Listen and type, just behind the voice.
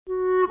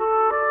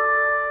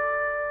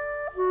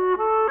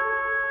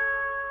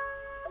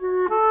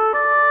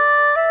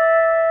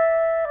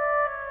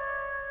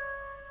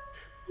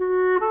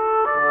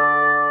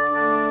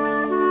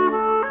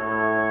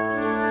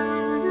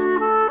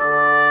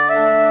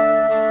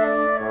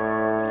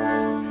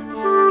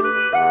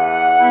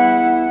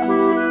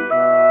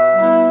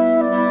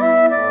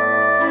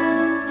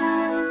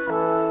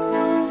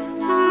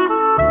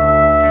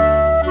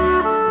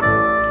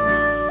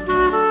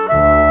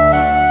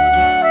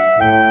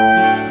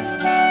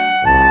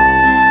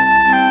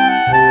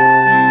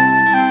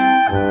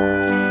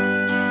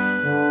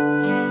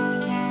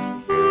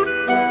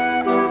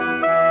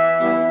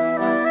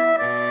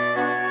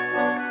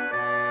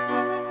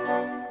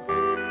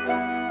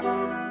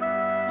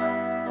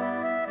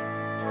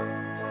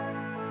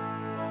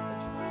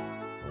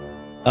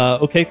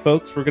Okay,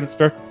 folks, we're going to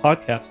start the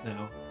podcast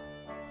now.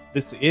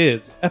 This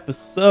is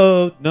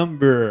episode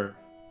number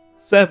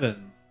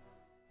 7,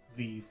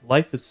 the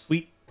Life is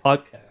Sweet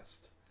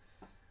podcast.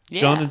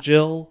 Yeah. John and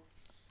Jill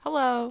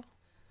Hello.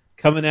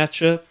 coming at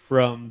you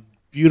from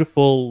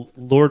beautiful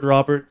Lord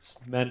Roberts,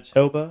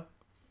 Manitoba.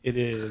 It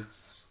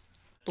is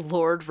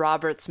Lord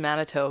Roberts,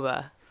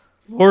 Manitoba.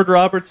 Lord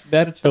Roberts,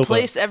 Manitoba. The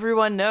place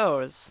everyone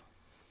knows.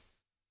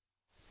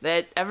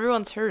 That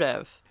everyone's heard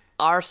of.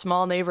 Our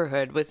small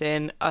neighborhood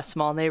within a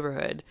small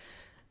neighborhood.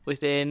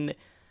 Within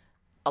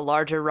a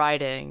larger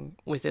riding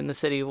within the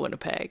city of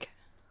Winnipeg.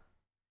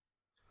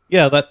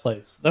 Yeah, that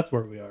place. That's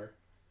where we are.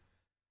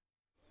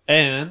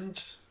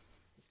 And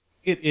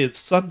it is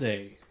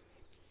Sunday,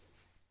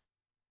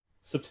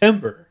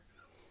 September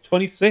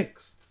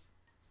 26th.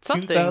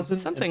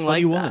 Something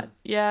like that.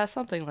 Yeah,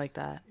 something like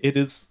that. It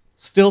is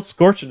still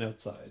scorching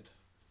outside.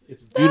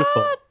 It's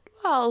beautiful.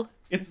 Well,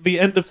 it's the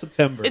end of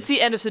September. It's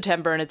the end of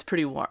September and it's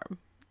pretty warm.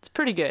 It's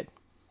pretty good.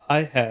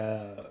 I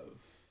have...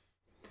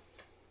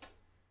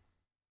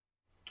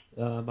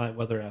 my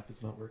weather app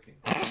is not working.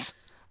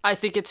 I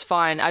think it's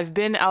fine. I've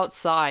been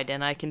outside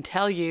and I can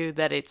tell you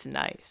that it's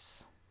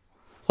nice.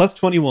 Plus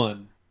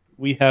 21.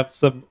 We have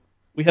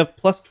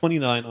plus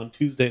 29 on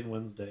Tuesday and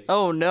Wednesday.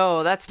 Oh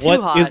no, that's too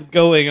hot. What is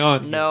going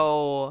on here?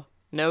 No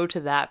to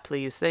that,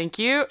 please. Thank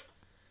you.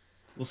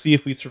 We'll see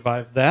if we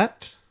survive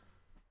that.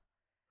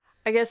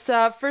 I guess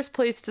first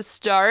place to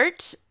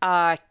start,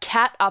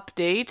 cat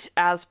update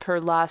as per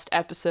last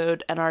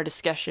episode and our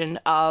discussion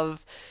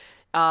of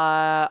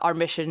our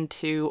mission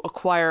to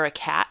acquire a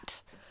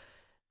cat.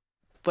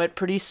 Went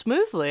pretty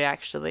smoothly,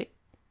 actually.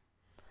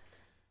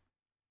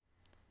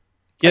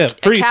 Yeah,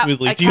 pretty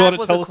smoothly. Do you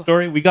want to tell the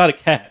story? We got a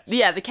cat.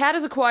 Yeah, the cat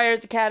is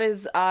acquired. The cat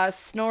is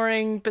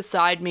snoring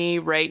beside me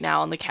right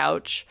now on the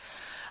couch.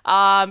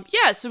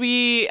 So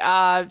we,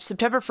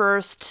 September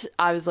 1st,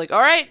 I was like,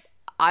 all right,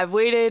 I've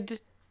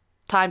waited,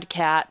 time to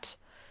cat.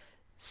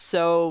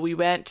 So we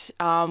went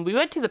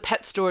to the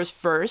pet stores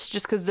first,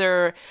 just because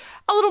they're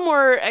a little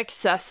more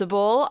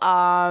accessible,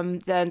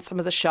 than some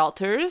of the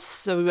shelters.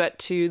 So we went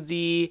to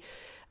the,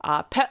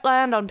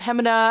 Petland on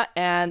Pembina,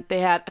 and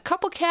they had a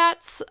couple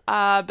cats,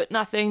 but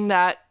nothing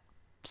that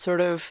sort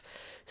of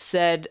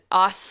said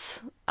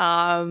us.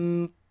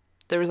 There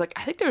was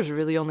I think there was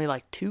really only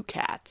 2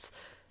 cats.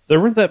 There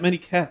weren't that many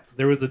cats.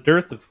 There was a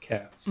dearth of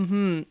cats.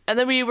 Mm-hmm. And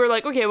then we were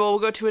like, okay, well, we'll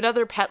go to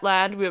another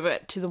Petland. We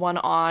went to the one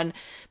on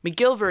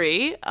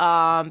McGilvery,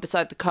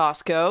 beside the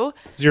Costco.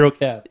 0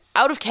 cats.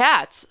 Out of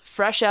cats.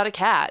 Fresh out of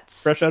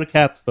cats. Fresh out of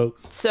cats,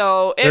 folks.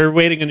 So they're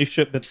waiting any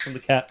shipments from the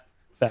cat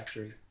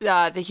factory.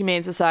 The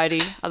Humane Society,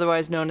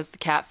 otherwise known as the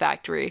Cat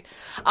Factory.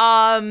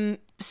 So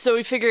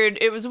we figured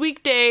it was a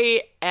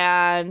weekday,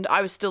 and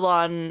I was still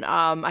on.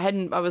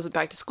 I wasn't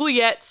back to school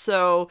yet,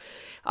 so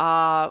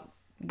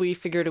we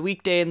figured a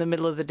weekday in the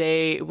middle of the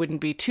day it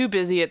wouldn't be too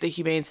busy at the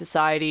Humane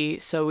Society,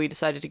 so we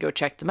decided to go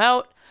check them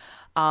out.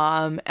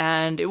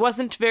 And it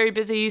wasn't very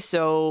busy,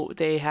 so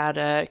they had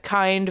a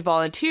kind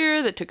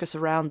volunteer that took us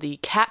around the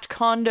cat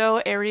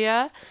condo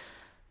area.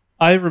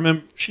 I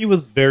remember she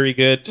was very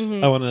good.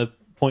 Mm-hmm. I want to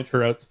point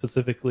her out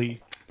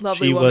specifically.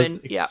 Lovely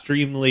woman. She was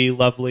extremely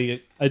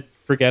lovely. I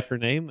forget her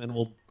name, and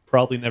we'll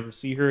probably never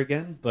see her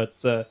again,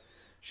 but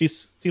she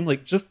seemed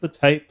like just the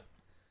type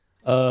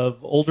of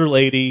older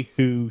lady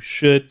who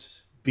should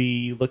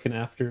be looking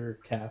after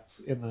cats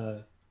in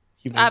a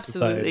humane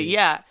society. Absolutely,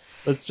 yeah.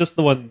 That's just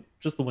the one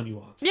you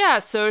want. Yeah,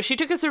 so she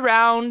took us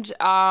around.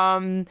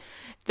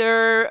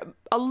 There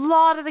a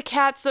lot of the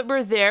cats that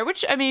were there,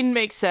 which I mean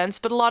makes sense,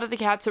 but a lot of the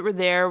cats that were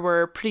there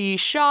were pretty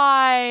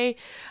shy.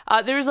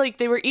 There was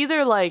they were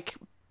either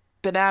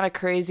banana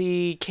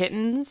crazy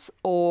kittens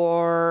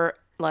or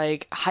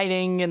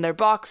hiding in their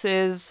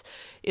boxes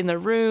in their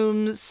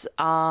rooms,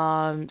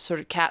 sort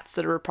of cats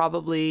that were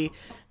probably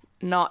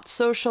not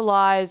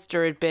socialized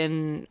or had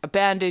been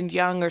abandoned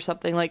young or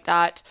something like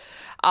that.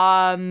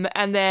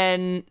 And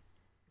then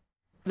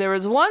there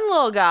was one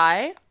little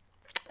guy,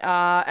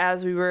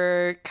 as we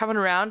were coming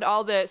around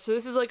so this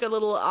is a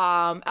little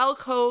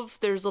alcove.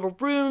 There's little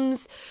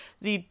rooms.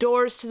 The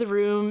doors to the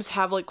rooms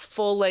have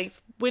full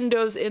length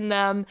windows in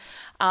them.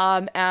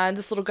 And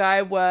this little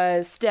guy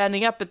was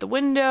standing up at the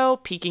window,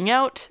 peeking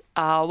out,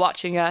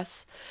 watching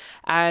us.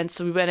 And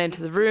so we went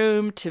into the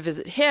room to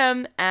visit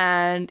him,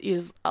 and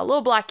he's a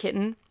little black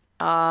kitten.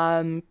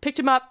 Picked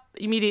him up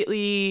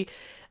immediately,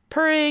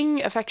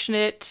 purring,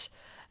 affectionate,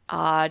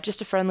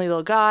 just a friendly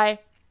little guy.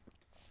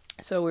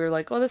 So we were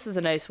like, oh, this is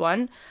a nice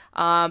one.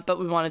 But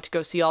we wanted to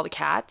go see all the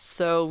cats.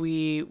 So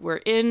we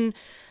were in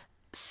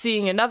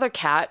seeing another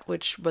cat,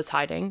 which was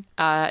hiding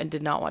and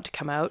did not want to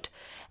come out.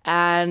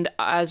 And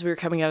as we were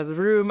coming out of the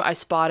room, I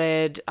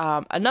spotted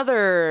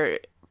another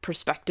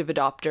prospective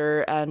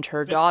adopter and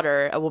her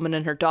daughter, a woman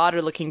and her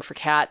daughter looking for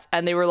cats.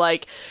 And they were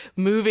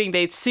moving.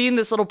 They'd seen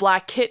this little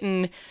black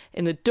kitten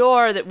in the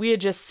door that we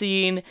had just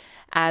seen.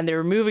 And they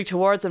were moving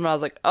towards him. And I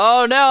was like,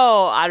 oh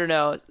no, I don't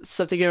know.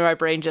 Something in my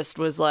brain just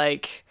was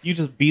You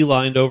just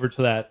beelined over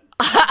to that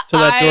to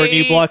that door and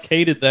you I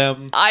blockaded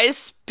them. I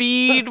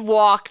speed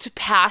walked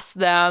past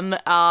them.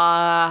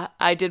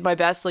 I did my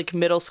best, like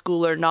middle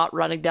schooler, not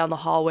running down the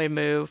hallway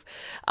move,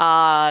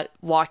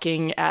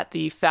 walking at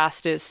the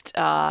fastest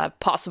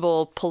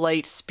possible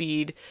polite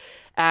speed,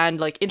 and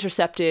like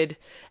intercepted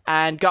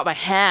and got my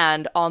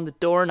hand on the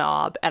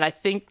doorknob. And I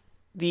think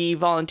the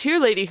volunteer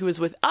lady who was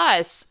with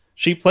us,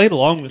 She played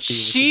along with you.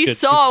 Which she is good.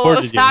 saw She what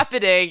was supported you.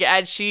 happening,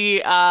 and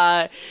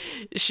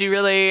she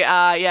really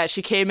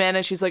she came in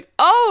and she's like,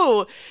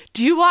 "Oh,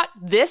 do you want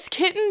this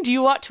kitten? Do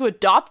you want to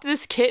adopt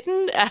this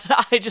kitten?" And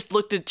I just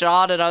looked at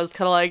John and I was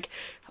kind of like,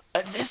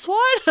 "This one?"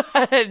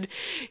 And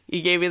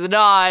he gave me the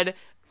nod.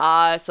 So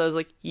I was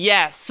like,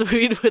 "Yes,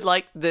 we would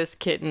like this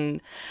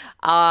kitten."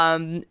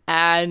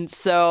 And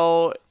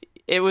so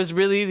it was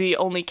really the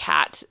only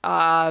cat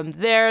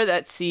there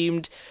that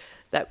seemed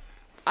that,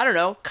 I don't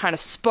know, kind of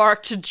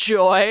sparked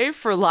joy,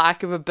 for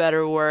lack of a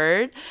better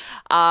word.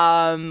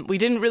 We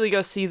didn't really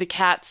go see the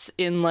cats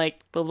in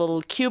like the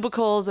little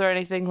cubicles or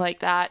anything like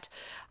that.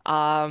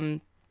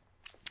 Kind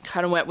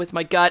of went with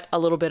my gut a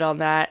little bit on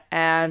that.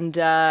 And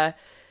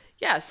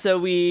yeah, so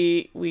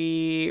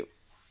we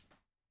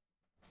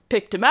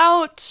picked him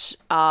out.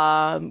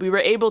 We were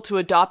able to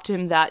adopt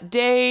him that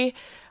day,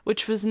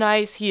 which was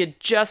nice. He had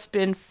just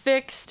been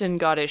fixed and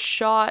got his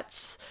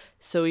shots,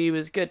 so he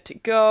was good to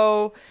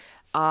go.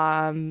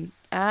 And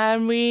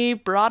we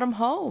brought him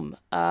home.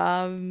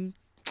 And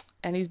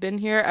he's been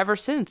here ever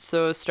since.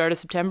 So start of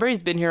September,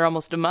 he's been here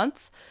almost a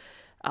month.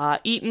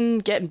 Eating,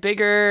 getting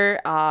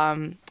bigger.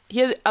 He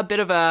has a bit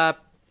of a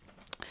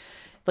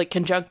like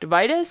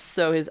conjunctivitis,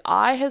 so his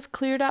eye has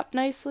cleared up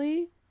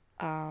nicely.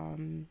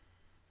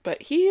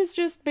 But he has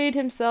just made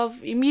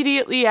himself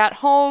immediately at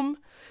home.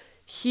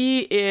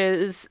 He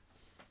is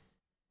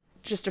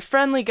just a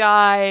friendly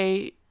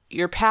guy,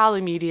 your pal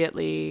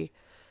immediately.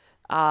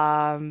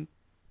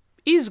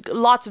 He's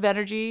lots of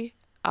energy.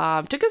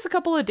 Took us a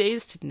couple of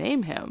days to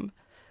name him.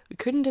 We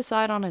couldn't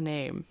decide on a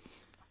name.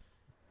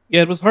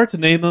 Yeah, it was hard to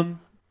name him.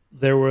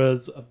 There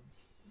was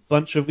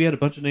we had a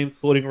bunch of names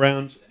floating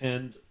around,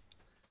 and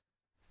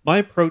my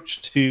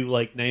approach to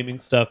like naming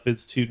stuff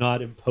is to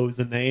not impose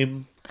a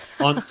name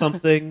on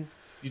something.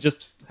 You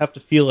just have to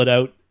feel it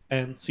out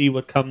and see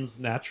what comes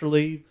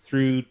naturally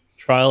through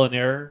trial and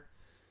error.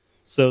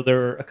 So there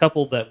were a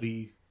couple that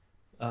we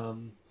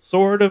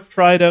sort of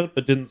tried out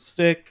but didn't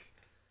stick,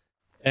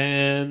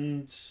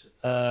 and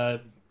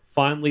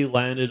finally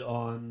landed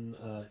on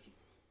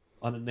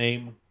a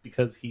name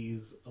because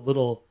he's a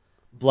little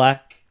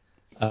black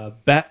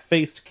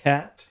bat-faced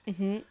cat.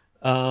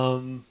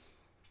 Mm-hmm.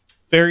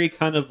 Very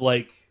kind of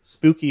like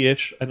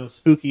spooky-ish. I know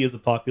Spooky is a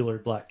popular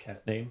black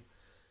cat name.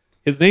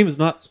 His name is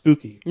not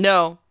Spooky.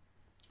 No.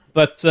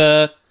 But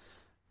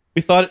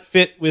we thought it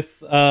fit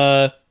with...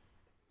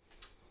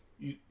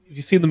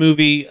 you seen the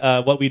movie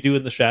What We Do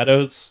in the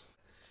Shadows?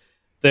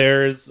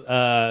 There's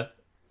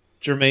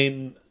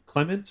Jermaine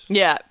Clement.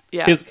 Yeah,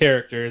 yeah. His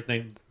character is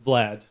named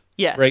Vlad.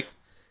 Yes. Right?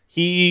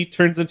 He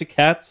turns into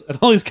cats and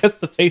always gets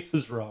the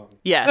faces wrong.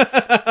 Yes.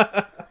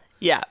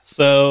 Yeah.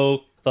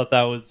 So I thought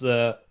that was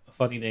a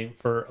funny name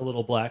for a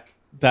little black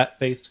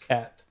bat-faced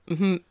cat.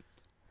 Mm-hmm.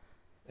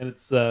 And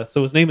it's so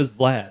his name is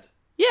Vlad.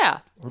 Yeah.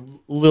 Or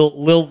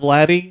Lil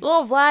Vladdy.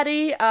 Little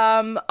Vladdy,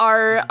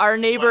 our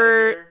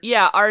neighbor, Vladimir.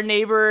 yeah, our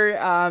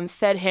neighbor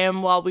fed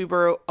him while we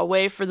were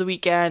away for the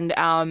weekend,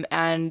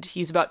 and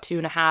he's about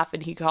 2.5,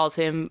 and he calls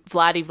him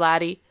Vladdy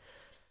Vladdy.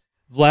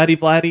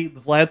 Vladdy, the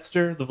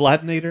Vladster, the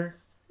Vladinator.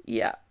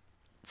 Yeah.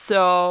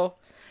 So,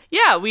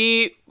 yeah,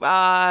 we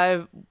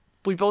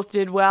both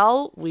did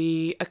well.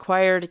 We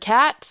acquired a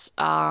cat.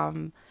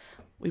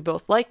 We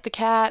both liked the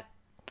cat.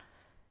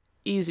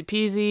 Easy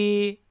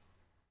peasy.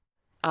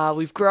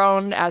 We've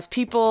grown as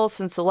people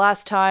since the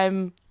last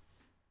time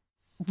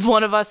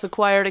one of us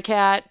acquired a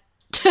cat.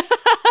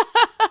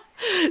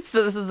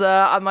 So this is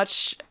a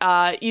much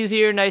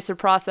easier, nicer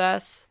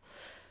process.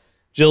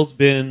 Jill's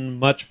been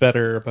much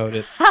better about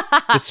it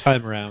this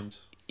time around.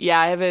 Yeah,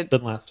 I haven't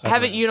than last time.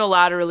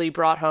 Unilaterally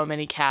brought home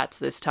any cats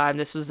this time.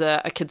 This was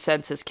a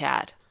consensus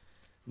cat.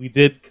 We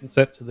did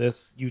consent to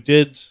this. You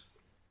did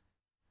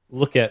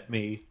look at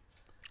me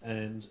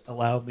and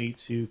allow me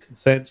to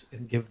consent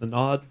and give the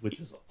nod, which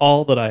is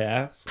all that I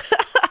ask.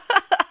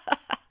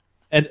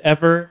 And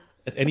ever,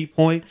 at any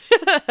point.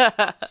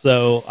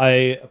 So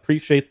I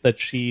appreciate that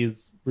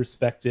she's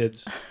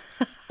respected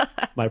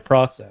my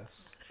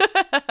process.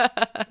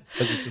 Because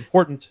it's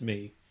important to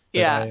me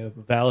that I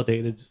am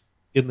validated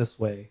in this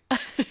way.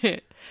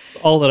 It's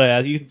all that I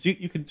ask.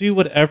 You can do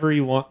whatever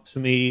you want to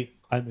me.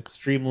 I'm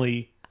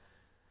extremely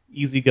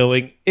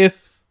easygoing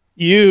if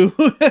you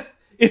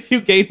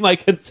gain my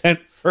consent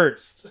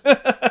first.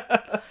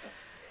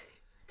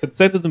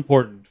 Consent is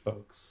important,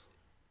 folks.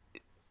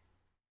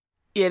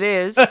 It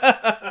is.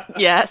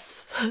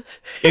 Yes.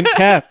 In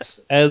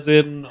cats, as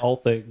in all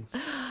things.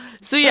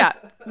 So yeah,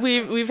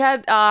 we've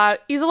had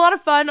he's a lot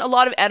of fun, a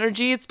lot of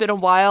energy. It's been a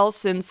while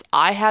since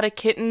I had a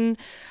kitten.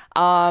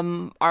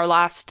 Our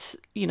last,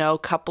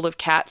 couple of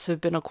cats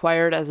have been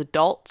acquired as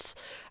adults.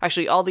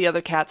 Actually, all the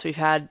other cats we've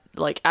had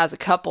like as a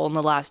couple in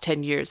the last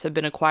 10 years have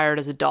been acquired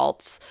as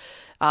adults.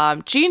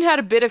 Gene had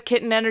a bit of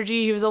kitten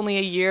energy. He was only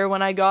a year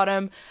when I got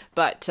him,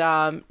 but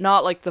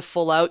not like the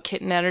full out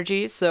kitten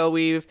energy. So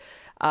we've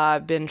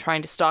been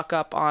trying to stock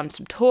up on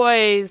some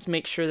toys,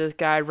 make sure this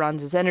guy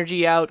runs his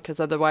energy out, because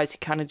otherwise he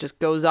kind of just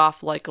goes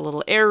off like a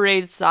little air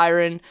raid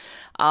siren.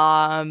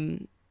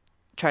 Trying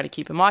to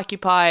keep him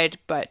occupied,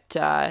 but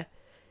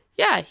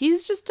yeah,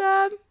 he's just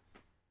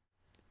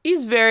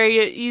he's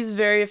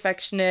very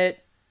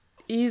affectionate.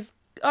 He's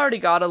already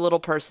got a little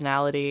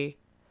personality.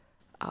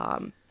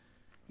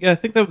 Yeah, I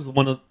think that was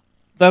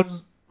that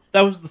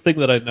was the thing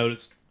that I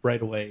noticed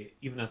right away,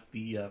 even at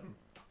the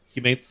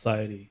Humane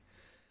Society.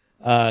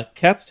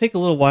 Cats take a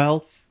little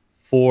while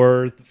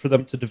for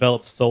them to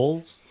develop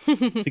souls,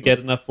 to get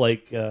enough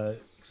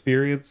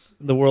experience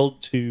in the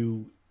world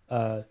to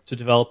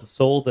develop a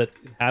soul that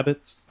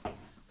inhabits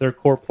their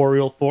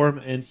corporeal form.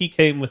 And he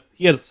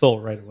had a soul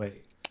right away.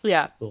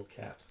 Yeah, little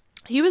cat.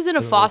 He was in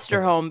a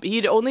foster home.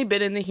 He'd only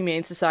been in the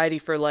Humane Society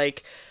for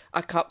like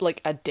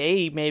a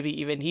day,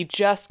 maybe even. He'd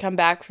just come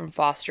back from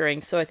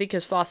fostering, so I think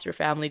his foster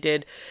family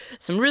did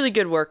some really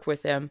good work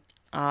with him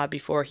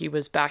before he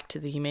was back to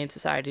the Humane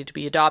Society to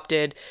be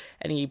adopted,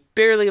 and he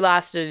barely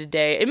lasted a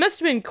day. It must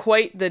have been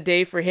quite the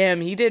day for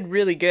him. He did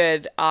really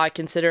good,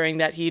 considering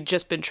that he'd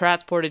just been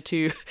transported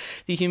to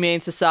the Humane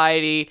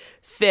Society,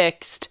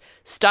 fixed,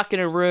 stuck in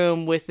a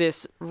room with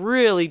this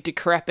really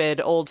decrepit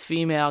old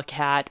female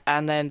cat,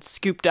 and then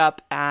scooped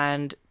up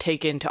and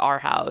taken to our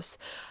house.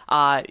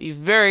 He's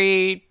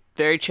very,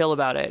 very chill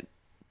about it.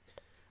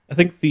 I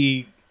think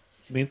the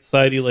Humane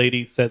Society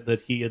lady said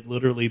that he had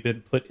literally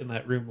been put in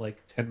that room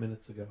like 10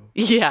 minutes ago.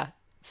 Yeah,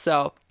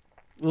 so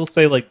we'll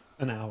say like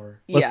an hour,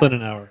 less than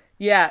an hour.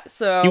 Yeah,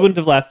 so he wouldn't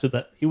have lasted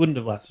that. He wouldn't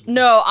have lasted.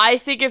 No, I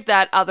think if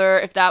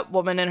that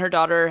woman and her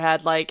daughter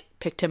had like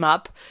picked him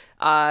up,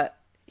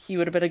 he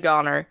would have been a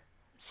goner.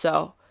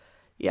 So,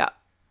 yeah,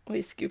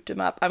 we scooped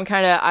him up.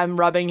 I'm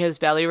rubbing his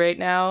belly right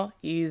now.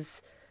 He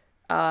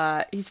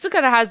still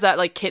kind of has that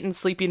like kitten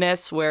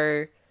sleepiness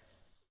where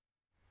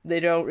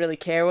they don't really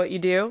care what you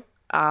do.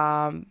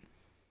 Yeah,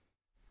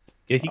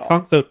 he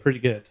conks out pretty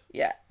good.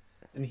 Yeah,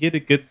 and he had a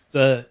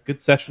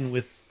good session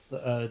with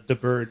the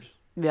bird.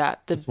 Yeah,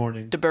 this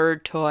morning. The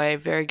bird toy,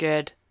 very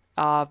good.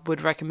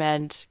 Would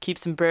recommend.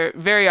 Keeps him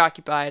very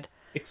occupied.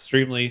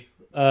 Extremely.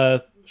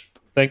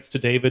 Thanks to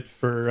David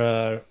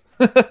for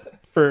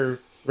for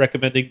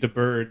recommending the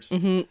bird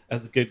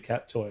as a good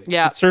cat toy.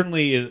 Yeah, it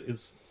certainly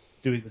is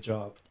doing the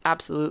job.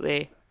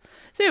 Absolutely.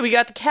 So yeah, we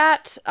got the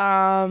cat.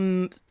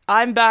 I'm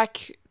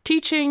back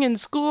teaching in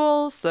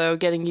school, so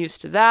getting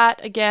used to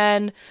that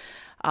again.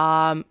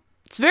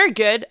 It's very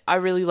good. I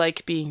really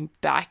like being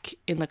back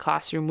in the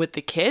classroom with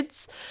the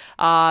kids.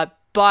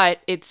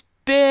 But it's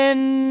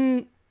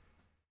definitely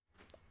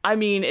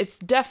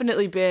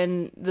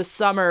been the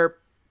summer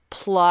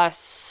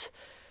plus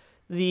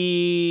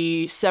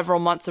the several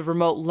months of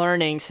remote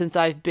learning since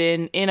I've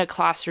been in a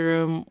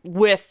classroom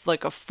with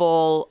like a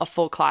full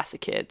class of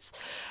kids.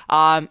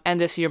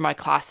 And this year my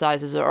class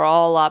sizes are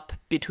all up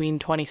between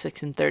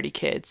 26 and 30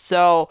 kids.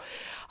 So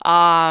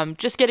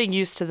just getting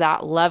used to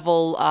that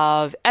level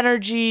of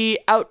energy,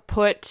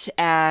 output,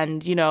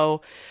 and, getting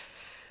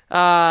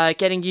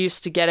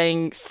used to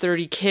getting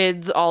 30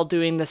 kids all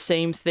doing the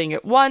same thing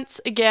at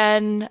once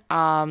again.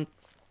 I've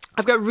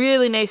got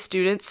really nice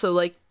students, so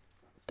like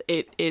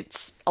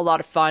it's a lot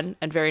of fun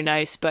and very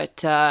nice,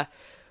 but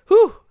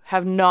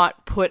have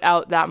not put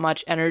out that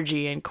much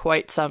energy in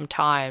quite some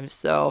time.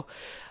 So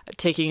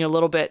taking a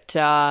little bit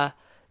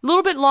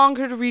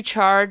longer to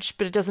recharge,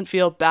 but it doesn't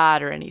feel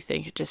bad or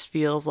anything. It just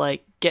feels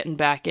like getting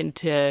back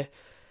into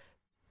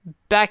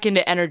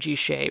energy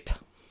shape.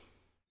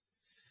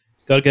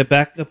 Got to get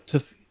back up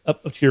to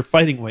your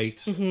fighting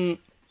weight.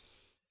 Mm-hmm.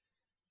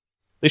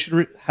 They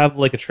should have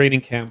like a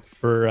training camp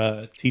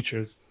for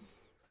teachers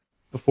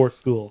before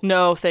school.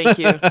 No, thank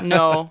you.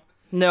 No.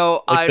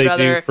 Like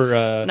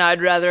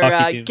I'd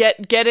rather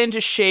get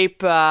into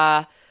shape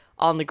on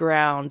the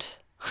ground.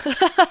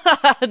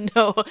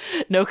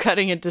 No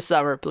cutting into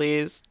summer,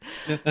 please.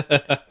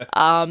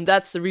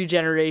 That's the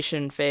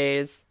regeneration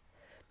phase.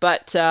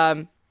 But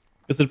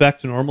is it back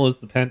to normal? Is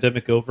the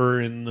pandemic over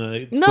in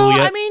school no,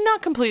 yet? I mean,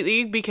 not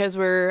completely, because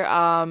we're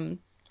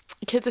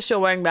kids are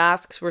still wearing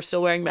masks. We're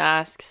still wearing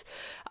masks.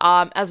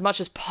 As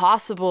much as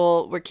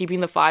possible, we're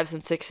keeping the 5s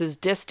and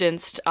 6s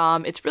distanced.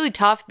 It's really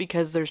tough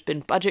because there's been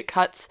budget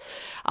cuts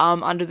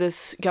under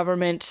this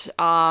government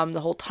the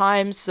whole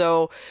time.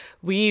 So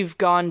we've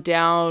gone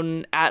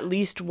down at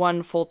least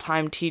one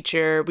full-time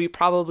teacher. We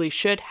probably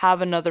should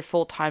have another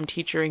full-time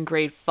teacher in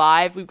grade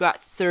 5. We've got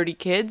 30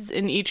 kids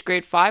in each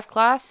grade 5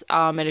 class.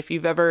 And if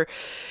you've ever,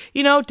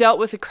 dealt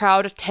with a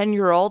crowd of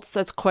 10-year-olds,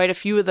 that's quite a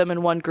few of them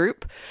in one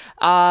group.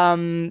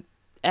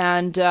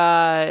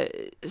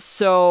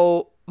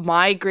 So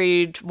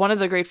one of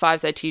the grade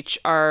fives I teach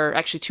are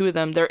actually two of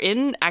them. They're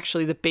in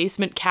actually the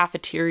basement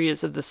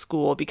cafeterias of the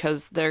school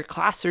because their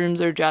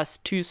classrooms are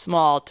just too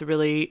small to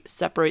really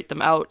separate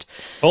them out.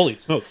 Holy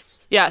smokes.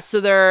 Yeah,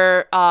 so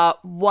they're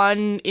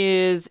one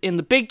is in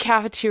the big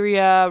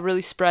cafeteria,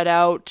 really spread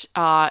out.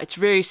 It's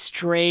very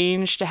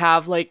strange to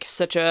have like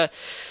such a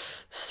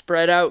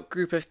spread out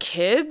group of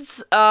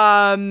kids.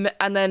 And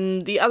then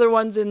the other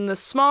one's in the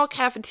small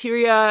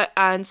cafeteria,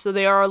 and so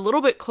they are a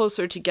little bit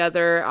closer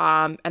together.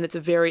 And it's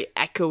a very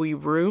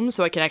echoey room,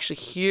 so I can actually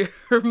hear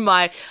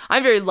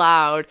I'm very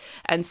loud,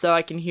 and so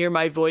I can hear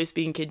my voice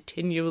being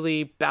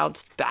continually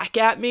bounced back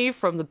at me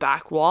from the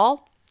back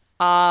wall.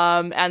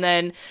 And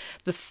then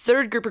the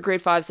third group of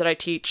grade fives that I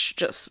teach,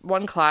 just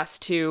one class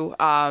too,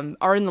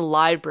 are in the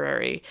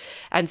library.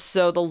 And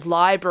so the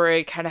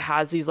library kind of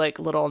has these like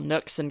little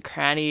nooks and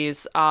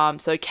crannies.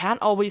 So I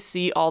can't always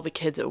see all the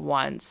kids at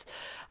once.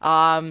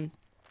 So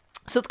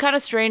it's kind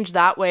of strange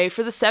that way.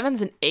 For the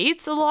sevens and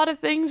eights, a lot of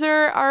things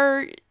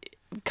are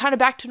kind of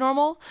back to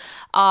normal.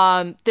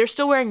 They're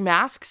still wearing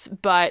masks,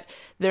 but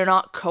they're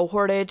not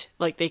cohorted.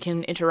 Like they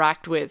can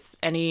interact with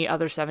any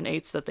other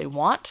 7/8s that they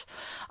want.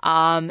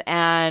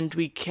 And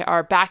we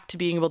are back to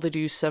being able to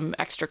do some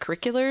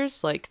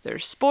extracurriculars, like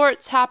there's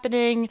sports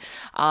happening.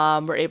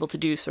 We're able to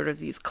do sort of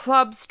these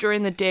clubs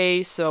during the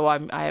day. So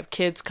I have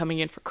kids coming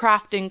in for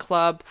crafting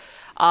club.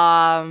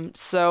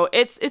 So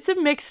it's a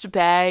mixed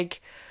bag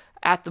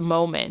at the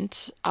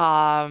moment.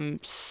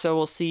 So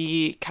we'll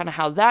see kind of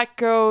how that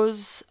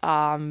goes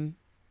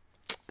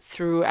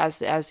through as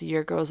the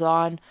year goes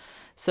on.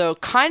 So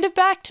kind of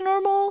back to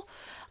normal.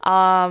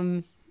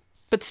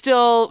 But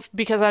still,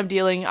 because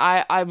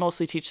I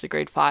mostly teach the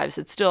grade fives,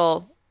 it's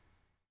still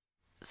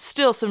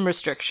some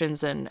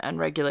restrictions and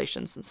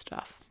regulations and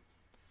stuff.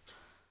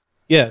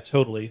 Yeah,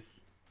 totally.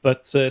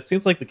 But it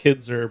seems like the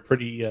kids are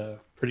pretty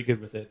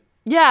good with it.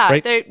 Yeah,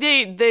 right?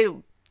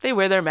 they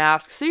wear their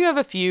masks. So you have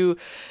a few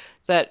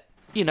that,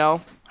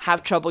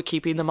 have trouble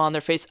keeping them on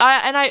their face.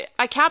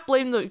 I can't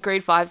blame the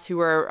grade fives who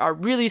are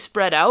really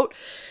spread out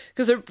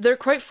because they're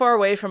quite far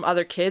away from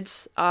other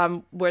kids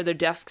where their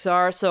desks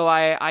are. So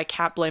I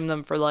can't blame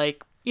them for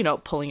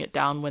pulling it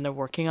down when they're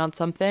working on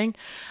something.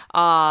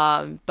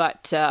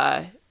 But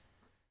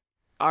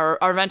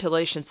our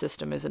ventilation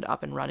system isn't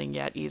up and running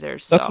yet either.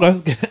 So. That's what I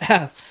was going to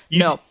ask.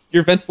 No.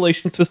 Your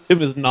ventilation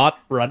system is not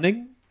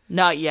running?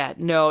 Not yet.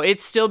 No,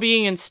 it's still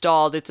being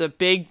installed. It's a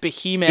big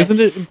behemoth. Isn't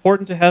it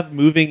important to have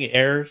moving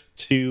air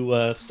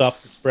to stop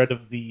the spread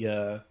of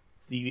the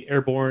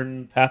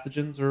airborne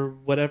pathogens or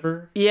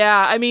whatever?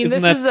 Yeah, I mean,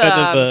 Isn't this that is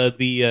kind of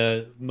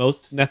the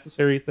most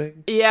necessary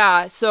thing?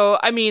 Yeah, so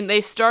I mean, they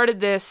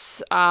started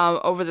this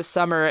over the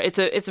summer. It's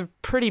a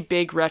pretty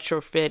big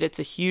retrofit. It's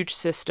a huge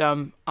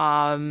system.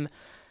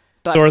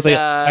 But, so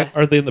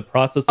are they in the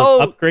process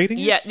of upgrading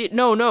it? Yeah,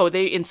 no,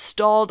 they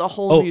installed a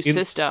whole new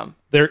system.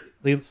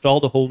 They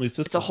installed a whole new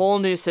system. It's a whole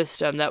new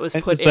system that was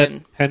put in. Is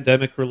that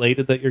pandemic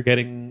related that you're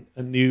getting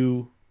a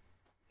new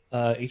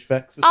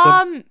HVAC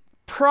system?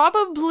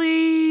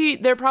 Probably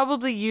they're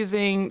probably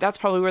using, that's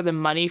probably where the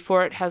money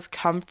for it has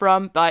come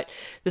from, but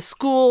the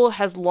school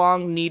has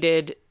long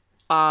needed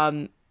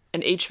an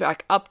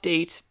HVAC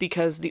update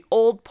because the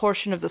old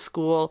portion of the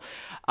school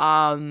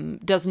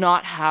does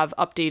not have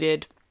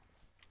updated.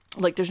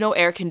 Like, there's no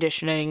air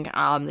conditioning,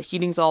 the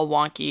heating's all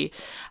wonky,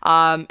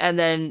 and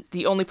then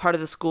the only part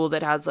of the school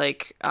that has,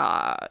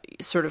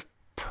 sort of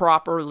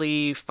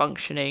properly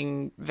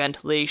functioning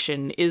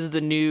ventilation is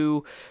the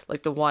new,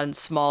 the one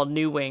small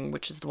new wing,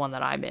 which is the one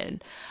that I'm in.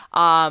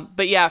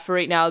 But yeah, for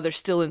right now, they're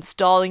still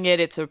installing it.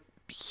 It's a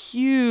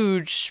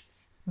huge,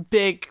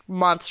 big,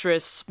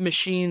 monstrous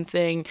machine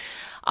thing.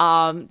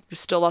 There's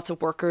still lots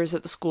of workers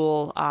at the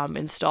school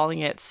installing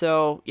it.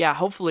 So yeah,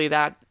 hopefully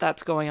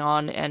that's going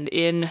on and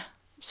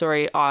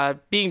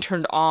being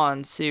turned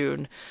on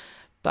soon.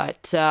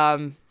 But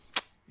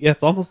yeah,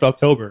 it's almost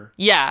October.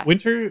 Yeah,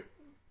 winter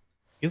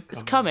is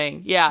coming. It's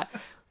coming. Yeah.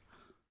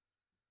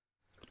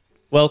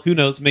 Well, who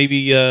knows?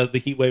 Maybe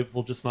the heat wave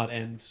will just not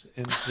end,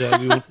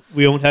 and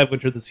we won't have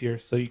winter this year.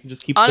 So you can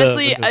just keep.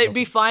 Honestly, it'd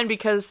be fine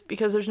because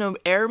there's no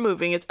air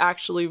moving. It's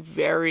actually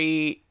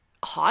very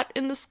hot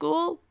in the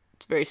school.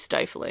 It's very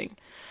stifling.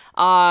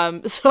 So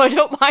I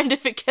don't mind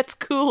if it gets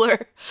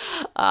cooler.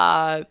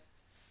 But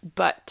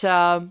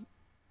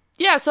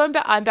yeah, so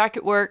I'm back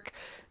at work.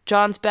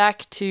 John's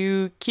back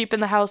to keeping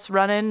the house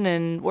running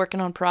and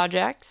working on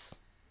projects.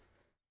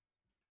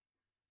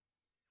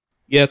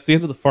 Yeah, it's the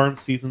end of the farm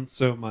season,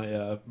 so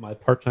my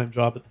part-time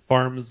job at the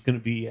farm is going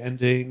to be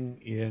ending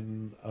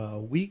in a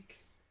week.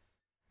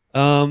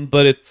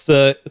 But it's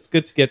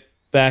good to get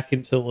back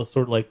into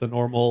sort of the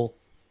normal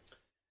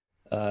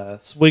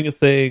swing of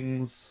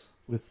things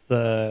with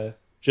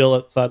Jill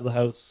outside of the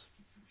house.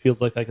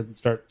 Feels like I can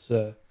start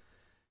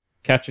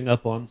catching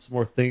up on some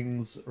more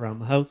things around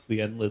the house.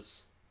 The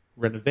endless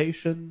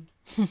renovation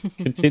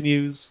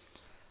continues.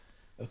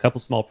 A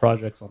couple small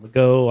projects on the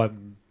go.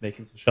 I'm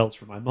making some shelves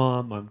for my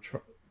mom.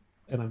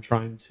 I'm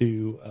trying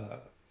to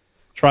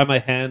try my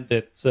hand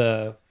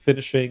at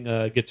finishing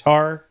a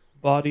guitar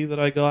body that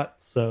I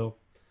got. So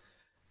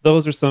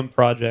those are some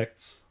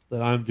projects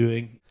that I'm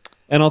doing.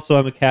 And also,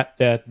 I'm a cat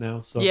dad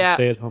now, so I'm a Yeah,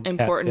 stay-at-home cat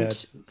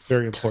important. dad.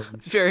 Very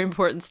important. Very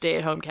important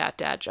stay-at-home cat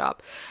dad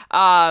job.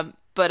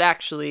 But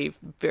actually,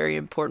 very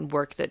important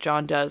work that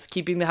John does,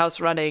 keeping the house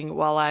running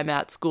while I'm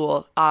at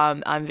school.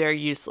 I'm very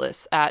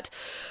useless at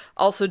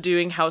also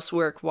doing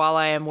housework while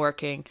I am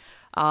working.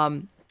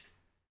 I'm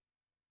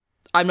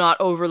not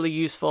overly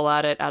useful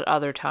at it at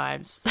other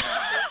times.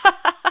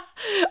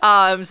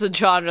 So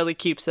John really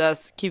keeps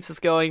us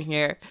going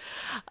here.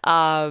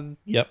 Yep,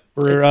 It's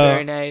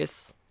very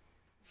nice.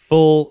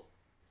 Full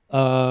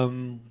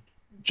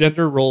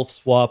gender role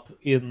swap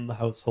in the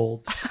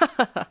household,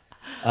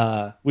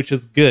 which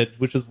is good.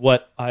 Which is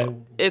what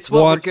It's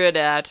what we're good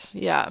at.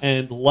 Yeah,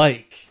 and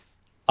like,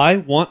 I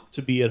want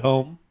to be at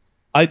home.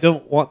 I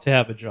don't want to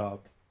have a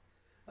job.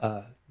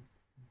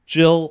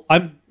 Jill,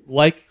 I'm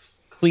like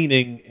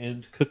cleaning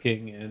and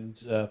cooking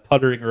and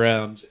puttering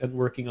around and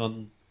working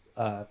on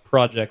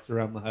projects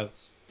around the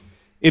house.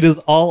 It is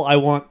all I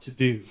want to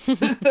do.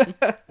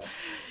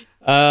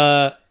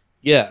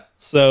 Yeah,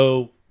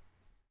 so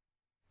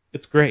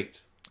it's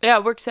great. Yeah,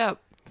 it works out.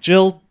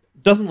 Jill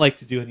doesn't like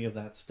to do any of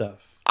that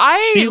stuff.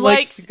 She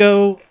likes to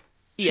go.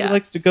 She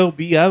likes to go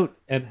be out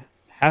and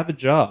have a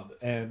job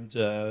and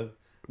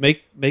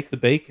make the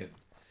bacon,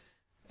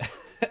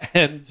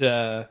 and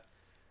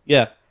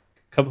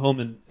come home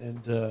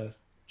and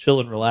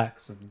chill and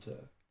relax and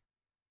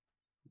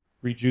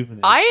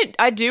rejuvenate.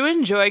 I do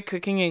enjoy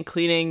cooking and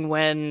cleaning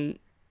when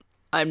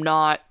I'm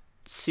not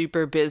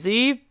super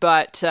busy,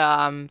 but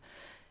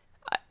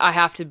I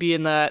have to be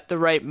in the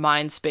right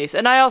mind space.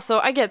 And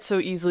I get so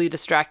easily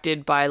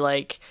distracted by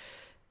like,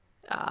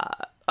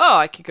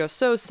 I could go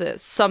sew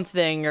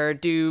something or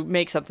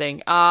make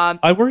something.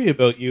 I worry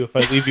about you if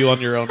I leave you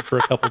on your own for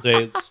a couple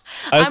days.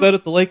 I was out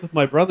at the lake with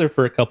my brother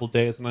for a couple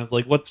days, and I was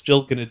like, what's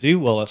Jill going to do?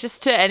 Well,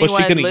 just to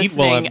anyone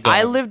listening,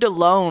 I lived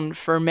alone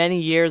for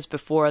many years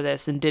before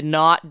this and did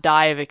not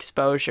die of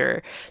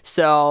exposure.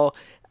 So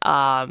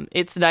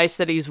it's nice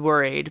that he's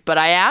worried, but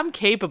I am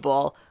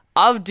capable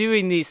of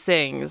doing these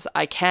things.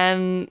 I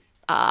can.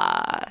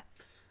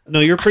 No,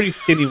 you're pretty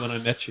skinny when I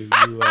met you.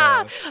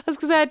 That's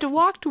because I had to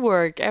walk to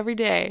work every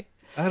day.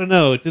 I don't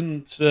know. It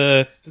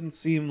didn't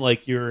seem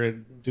like you were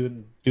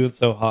doing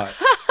so hot.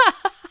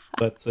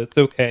 But it's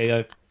okay.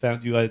 I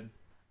found you. I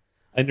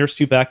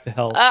nursed you back to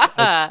health.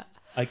 I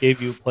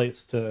gave you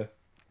a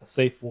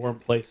safe, warm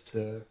place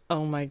to.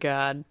 Oh my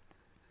god.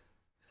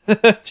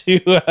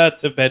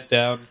 to bed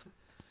down.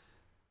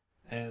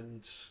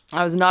 And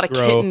I was not a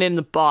kitten in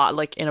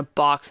a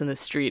box in the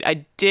street.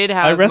 I did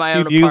have my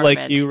own apartment. I rescued you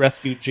like you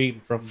rescued Jean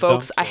from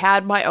Folks, dumpster. I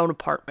had my own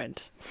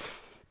apartment.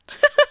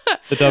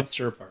 The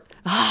dumpster apartment.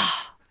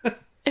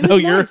 It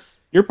was nice.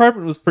 Your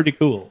apartment was pretty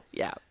cool.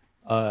 Yeah.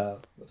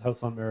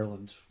 House on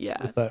Maryland.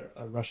 Yeah. With that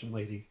Russian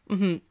lady.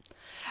 Mm-hmm.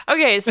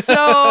 Okay,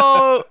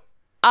 so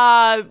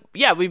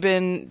we've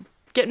been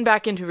getting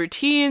back into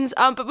routines,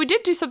 but we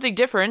did do something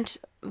different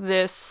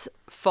this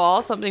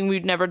fall, something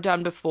we'd never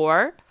done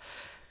before.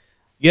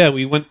 Yeah,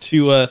 we went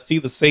to see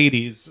the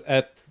Sadies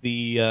at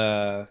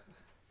the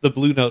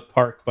Blue Note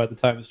Park by the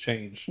Times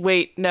Change.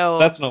 Wait, no.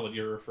 That's not what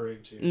you're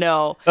referring to.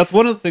 No. That's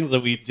one of the things that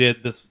we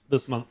did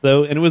this month,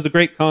 though, and it was a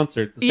great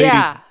concert.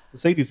 The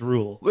Sadies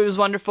rule. It was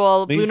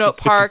wonderful. Maybe Blue Note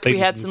Park, we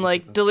had some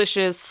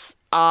delicious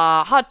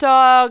hot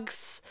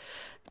dogs,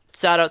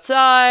 sat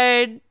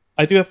outside.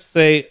 I do have to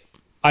say,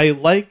 I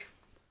like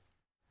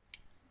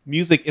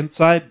music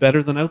inside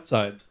better than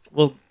outside.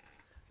 Well,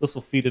 this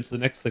will feed into the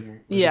next thing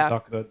we're going to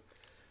talk about.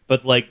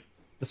 But,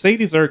 the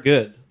Sadies are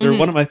good. They're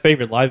one of my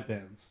favorite live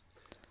bands.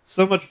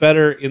 So much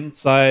better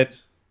inside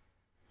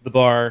the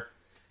bar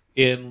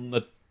in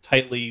a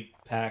tightly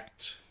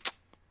packed,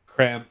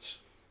 cramped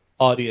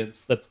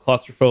audience that's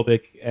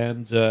claustrophobic.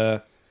 And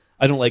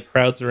I don't like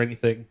crowds or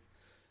anything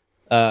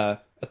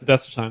at the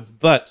best of times.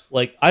 But,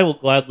 I will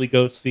gladly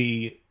go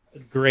see a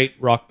great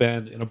rock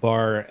band in a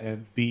bar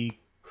and be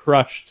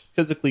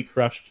physically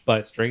crushed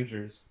by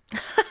strangers.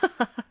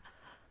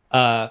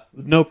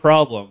 No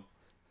problem.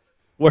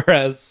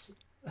 Whereas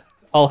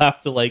I'll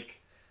have to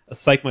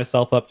psych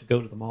myself up to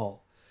go to the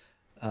mall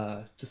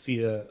to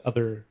see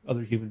other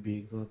human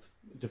beings, and that's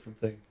a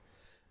different thing.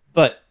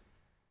 But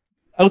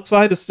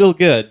outside is still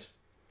good.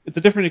 It's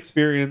a different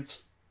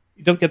experience.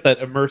 You don't get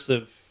that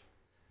immersive.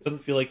 It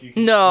doesn't feel like you're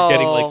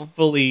getting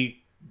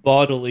fully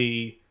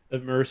bodily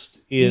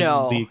immersed in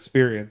the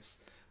experience.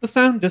 The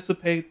sound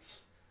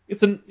dissipates.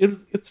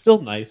 It's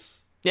still nice.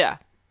 Yeah.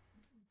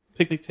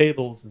 Picnic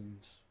tables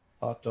and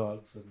hot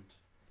dogs and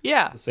the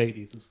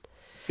Sadies. It's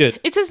good.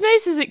 It's as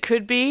nice as it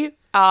could be,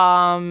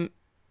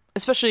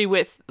 especially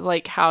with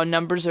how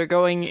numbers are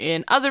going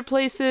in other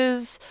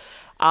places.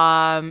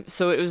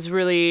 So it was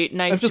really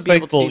nice to be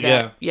able to do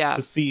that. Yeah.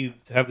 To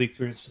have the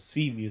experience to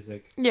see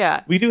music.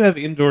 Yeah. We do have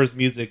indoors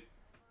music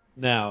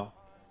now.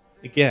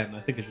 Again,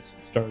 I think it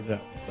just started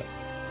out, but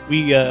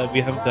we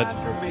haven't done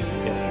indoors music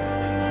yet.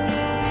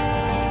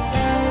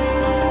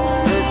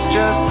 It's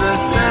just a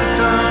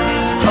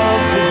symptom of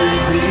the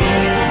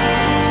disease.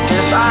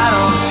 If I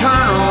don't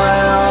turn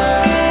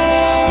around,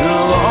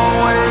 you'll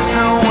always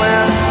know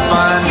where to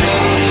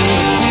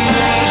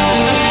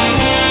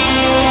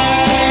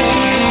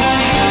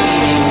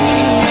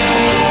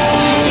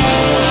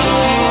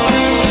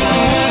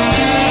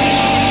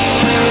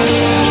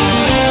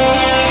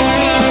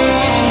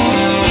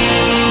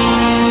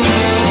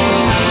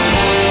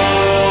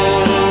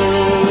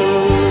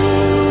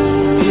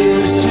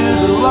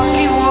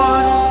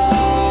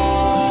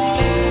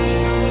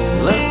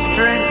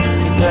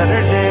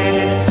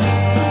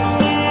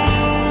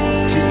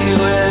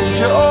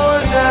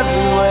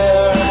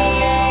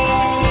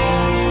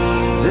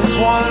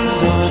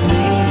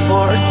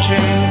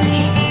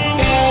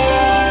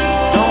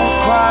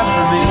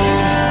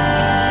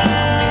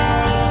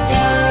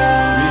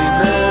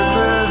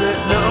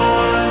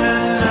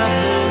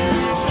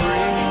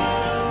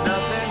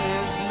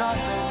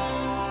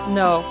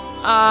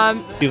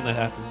See when that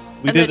happens.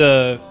 We and did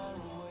then- do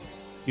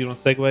you want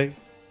to segue?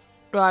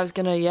 Well, I was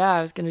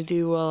gonna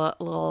do a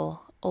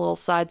little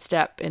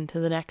sidestep into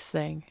the next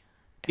thing.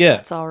 Yeah.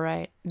 That's all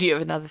right. Do you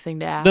have another thing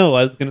to add? No,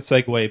 I was going to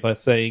segue by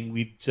saying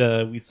we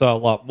saw a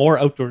lot more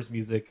outdoors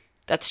music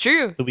That's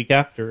true. the week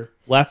after.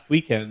 Last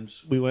weekend,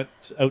 we went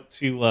out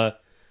to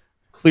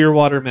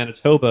Clearwater,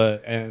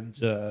 Manitoba, and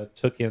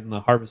took in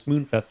the Harvest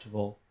Moon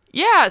Festival.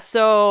 Yeah,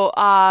 so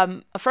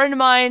a friend of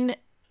mine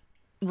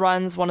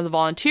runs one of the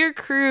volunteer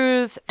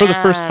crews. For the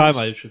first and- time,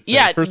 I should say.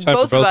 Yeah, First time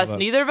both for of both us.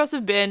 Neither of us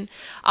have been.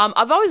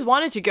 I've always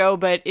wanted to go,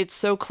 but it's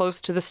so close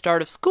to the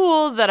start of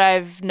school that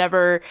I've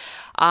never.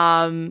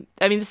 I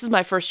mean, this is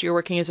my first year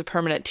working as a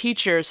permanent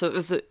teacher, so it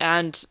was,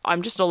 and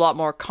I'm just a lot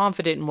more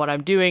confident in what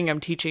I'm doing. I'm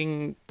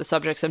teaching the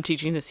subjects I'm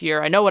teaching this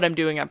year. I know what I'm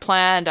doing. I'm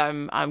planned.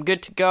 I'm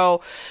good to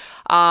go.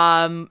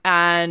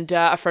 And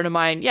a friend of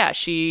mine, yeah,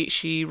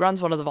 she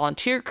runs one of the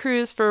volunteer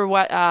crews for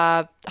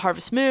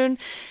Harvest Moon.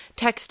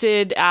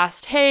 Texted,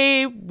 asked,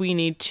 hey, we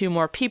need 2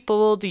 more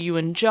people. Do you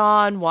and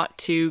John want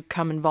to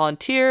come and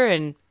volunteer?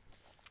 And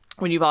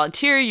when you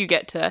volunteer, you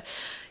get to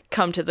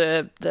come to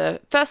the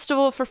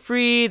festival for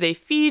free. They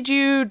feed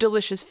you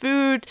delicious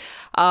food.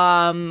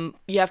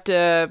 You have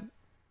to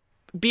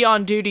be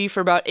on duty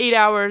for about 8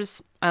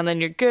 hours, and then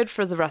you're good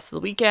for the rest of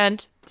the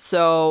weekend.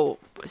 So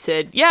I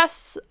said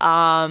yes,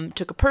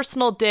 took a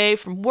personal day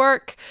from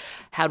work,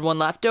 had one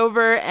left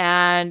over,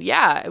 and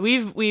yeah,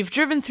 we've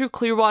driven through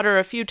Clearwater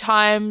a few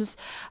times.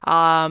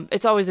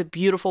 It's always a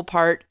beautiful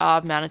part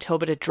of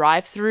Manitoba to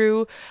drive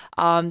through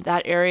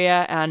that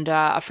area, and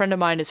a friend of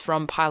mine is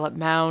from Pilot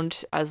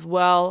Mound as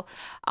well.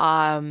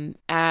 Yeah,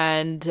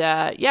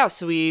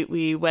 so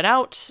we went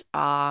out.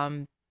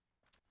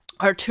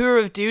 Our tour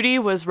of duty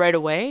was right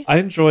away. I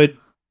enjoyed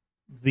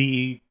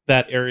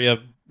that area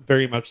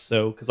very much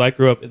so, because I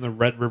grew up in the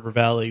Red River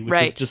Valley,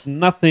 which is just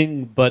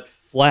nothing but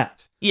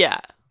flat. Yeah.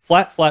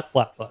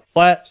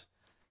 Flat.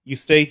 You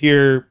stay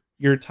here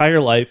your entire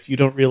life. You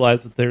don't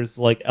realize that there's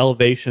like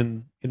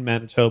elevation in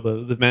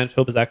Manitoba. The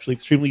Manitoba is actually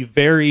extremely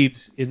varied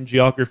in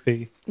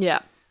geography.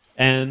 Yeah.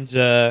 And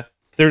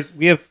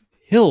we have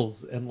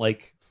hills and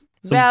like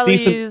some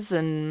valleys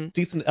and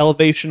decent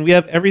elevation. We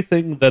have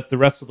everything that the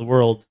rest of the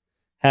world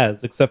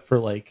has, except for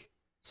like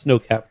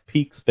snow-capped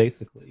peaks,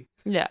 basically.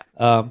 Yeah.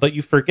 But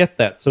you forget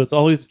that, so it's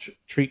always a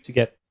treat to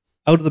get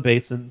out of the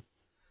basin,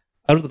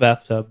 out of the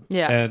bathtub,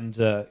 and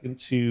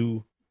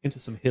into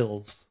some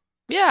hills.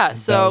 Yeah,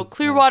 so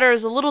Clearwater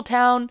is a little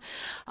town.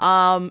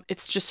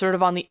 It's just sort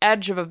of on the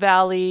edge of a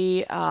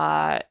valley,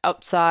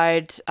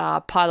 outside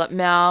Pilot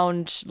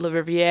Mound, Le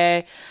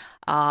Riviere.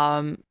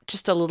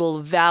 Just a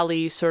little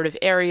valley sort of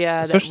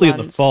area. Especially in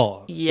the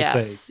fall.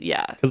 Yes,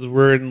 yeah. Because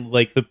we're in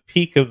like the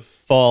peak of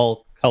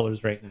fall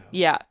colors right now.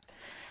 Yeah.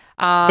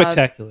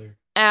 Spectacular.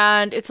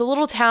 And it's a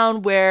little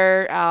town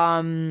where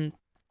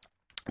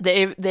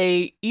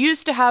they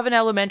used to have an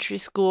elementary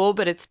school,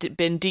 but it's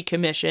been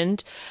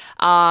decommissioned.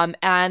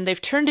 And they've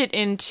turned it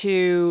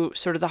into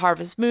sort of the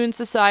Harvest Moon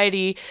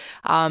Society,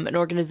 an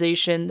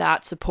organization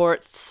that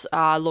supports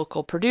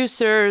local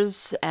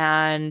producers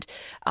and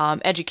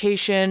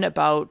education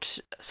about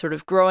sort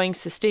of growing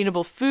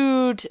sustainable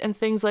food and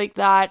things like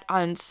that.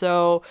 And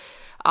so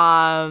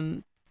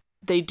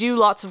they do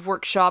lots of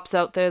workshops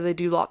out there. They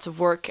do lots of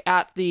work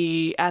at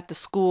the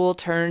school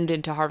turned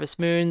into Harvest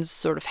Moon's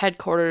sort of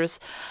headquarters.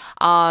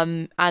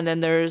 And then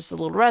there's a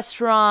little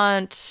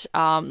restaurant,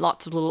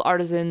 lots of little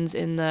artisans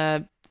in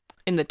the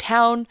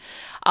town.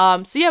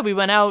 So yeah, we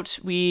went out,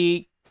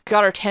 we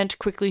got our tent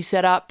quickly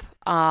set up,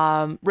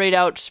 right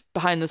out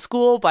behind the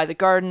school by the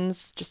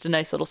gardens, just a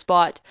nice little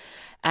spot.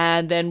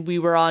 And then we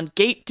were on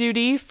gate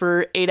duty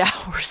for 8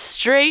 hours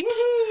straight.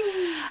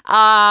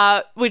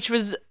 Which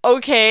was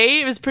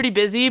okay. It was pretty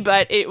busy,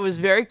 but it was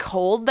very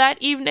cold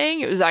that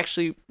evening. It was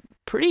actually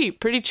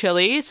pretty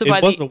chilly. So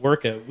it wasn't a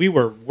workout. We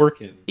were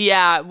working.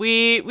 Yeah,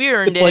 we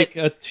earned it. Like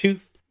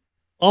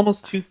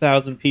almost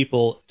 2,000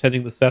 people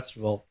attending this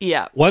festival.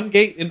 Yeah. One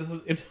gate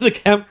into the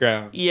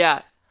campground.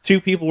 Yeah.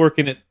 2 people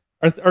working it.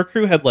 Our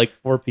crew had like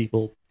 4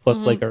 people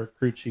plus like our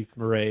crew chief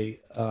Murray.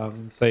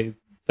 Say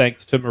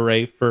thanks to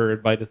Murray for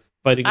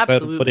inviting us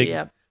out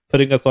and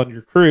putting us on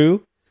your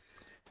crew.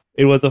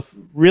 It was a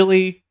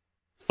really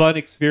fun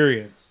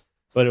experience,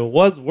 but it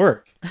was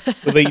work.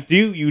 But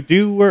you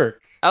do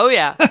work. Oh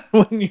yeah.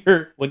 when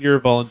you're a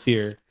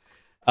volunteer,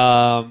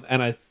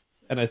 and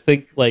I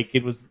think like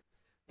it was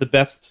the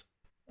best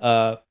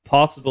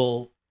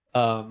possible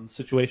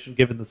situation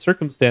given the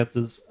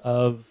circumstances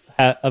of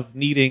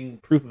needing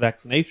proof of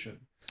vaccination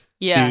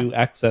to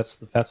access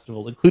the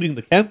festival, including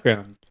the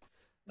campground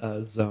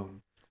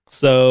zone.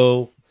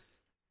 So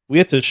we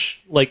had to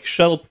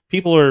shuttle.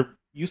 People are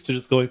used to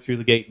just going through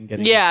the gate and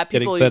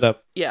getting set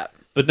up. Yeah.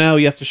 But now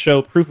you have to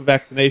show proof of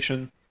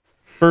vaccination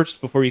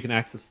first before you can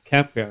access the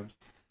campground.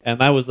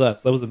 And that was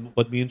us. That was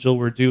what me and Jill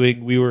were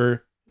doing. We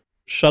were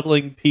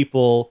shuttling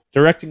people,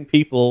 directing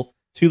people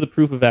to the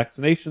proof of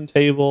vaccination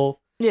table.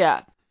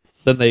 Yeah.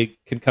 Then they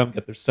can come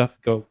get their stuff,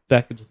 go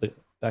back into the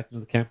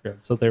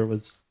campground. So there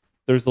was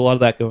a lot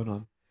of that going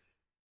on.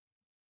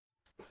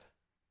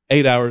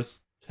 8 hours.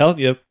 Telling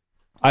you,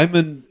 I'm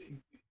an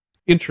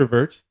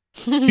introvert,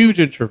 huge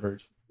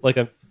introvert, like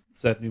I've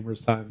said numerous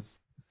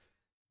times.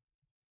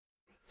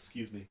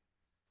 Excuse me.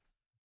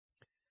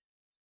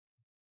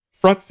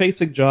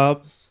 Front-facing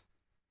jobs,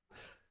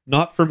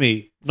 not for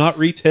me. Not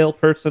retail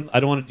person. I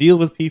don't want to deal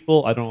with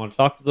people. I don't want to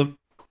talk to them.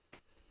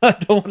 I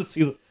don't want to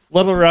see them,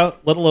 let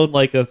alone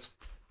like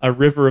a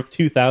river of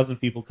 2,000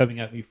 people coming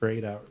at me for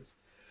 8 hours.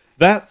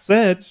 That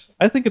said,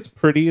 I think it's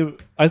pretty.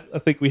 I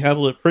think we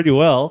handled it pretty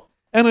well,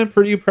 and I'm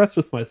pretty impressed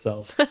with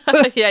myself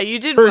Yeah, you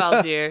did for,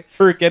 well, dear.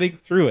 for getting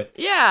through it.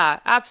 Yeah,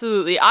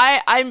 absolutely.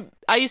 I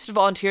used to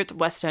volunteer at the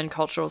West End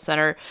Cultural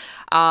Center,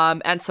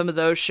 and some of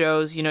those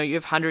shows, you know, you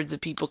have hundreds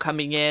of people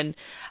coming in,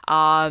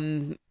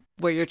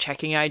 where you're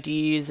checking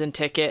IDs and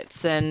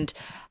tickets, and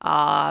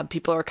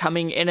people are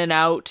coming in and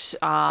out.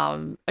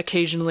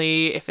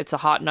 Occasionally, if it's a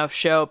hot enough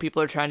show,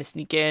 people are trying to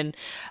sneak in.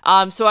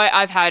 So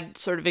I've had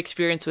sort of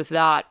experience with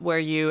that, where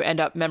you end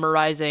up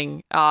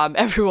memorizing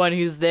everyone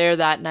who's there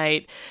that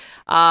night.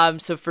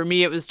 So for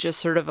me, it was just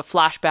sort of a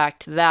flashback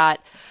to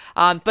that.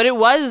 But it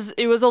was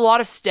a lot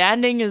of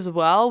standing as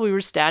well. We were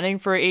standing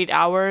for 8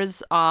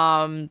 hours.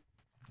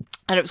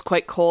 And it was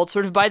quite cold.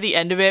 Sort of by the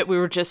end of it, we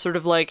were just sort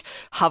of like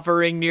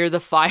hovering near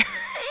the fire.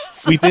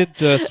 We did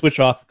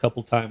switch off a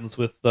couple times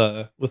with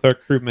our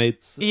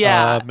crewmates,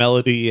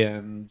 Melody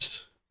and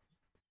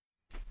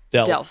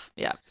Delph,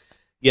 yeah.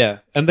 Yeah,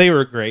 and they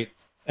were great.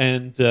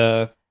 And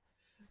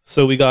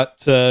so we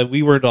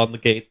weren't on the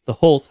gate the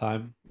whole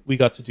time. We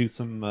got to do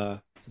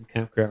some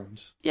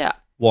campground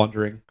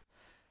wandering.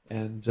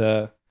 And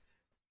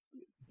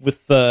we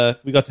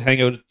got to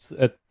hang out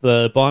at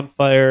the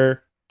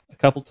bonfire a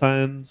couple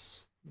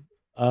times.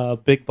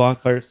 Big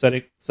bonfire set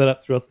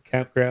up throughout the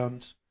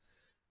campground.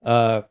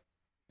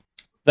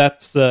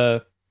 That's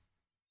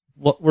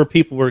where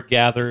people were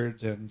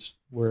gathered and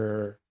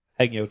were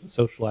hanging out and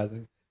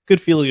socializing.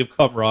 Good feeling of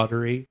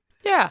camaraderie.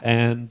 Yeah.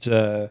 And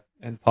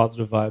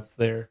positive vibes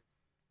there.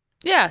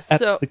 Yeah. At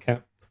the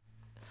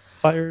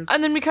campfires.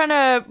 And then we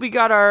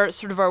got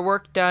our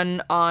work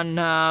done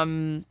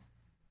on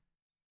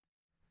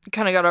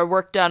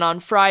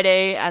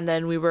Friday, and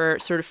then we were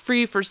sort of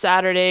free for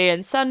Saturday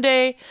and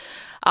Sunday.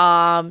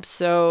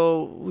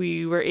 So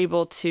we were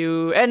able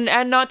to,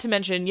 and not to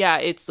mention,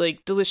 it's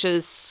like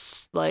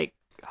delicious, like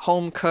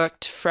home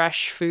cooked,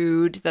 fresh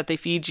food that they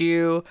feed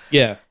you.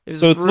 Yeah.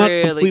 So it's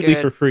really not completely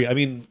good. For free. I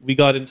mean, we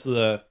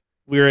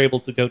were able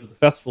to go to the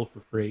festival for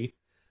free.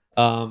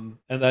 And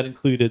that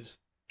included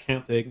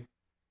camping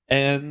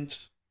and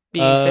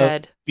being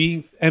fed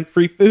and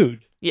free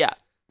food. Yeah.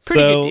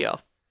 Pretty good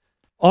deal.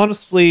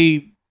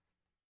 Honestly,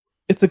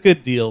 it's a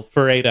good deal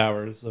for 8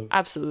 hours of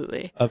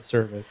absolutely of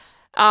service.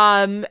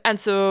 And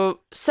so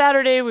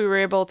Saturday we were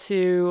able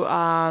to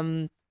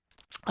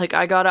I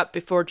got up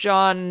before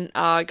John,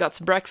 got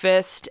some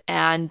breakfast,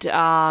 and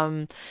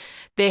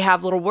they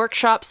have little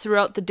workshops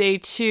throughout the day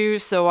too.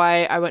 So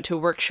I went to a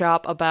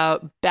workshop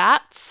about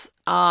bats,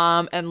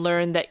 and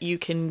learned that you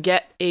can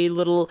get a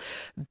little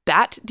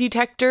bat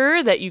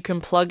detector that you can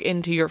plug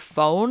into your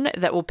phone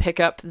that will pick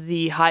up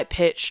the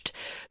high-pitched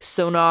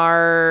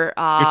sonar.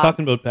 You're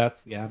talking about Bats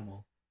the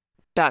animal.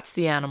 Bats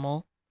the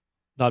animal.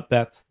 Not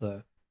Bats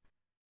the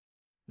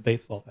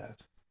baseball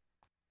bat.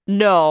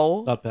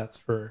 No. Not Bats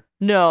for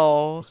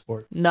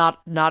sports.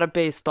 Not a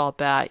baseball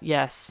bat.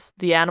 Yes,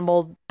 the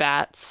animal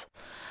bats.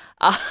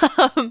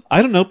 I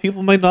don't know.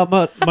 People might not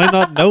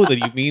know that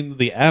you mean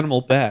the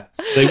animal bats.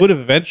 They would have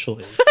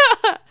eventually.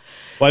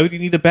 Why would you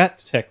need a bat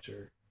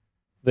detector?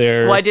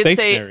 They're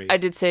stationary. I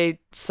did say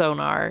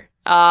sonar.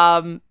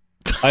 I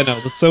know,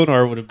 the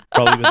sonar would have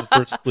probably been the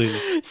first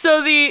clue.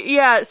 So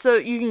so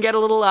you can get a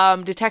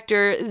little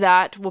detector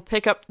that will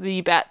pick up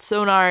the bat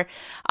sonar,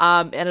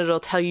 and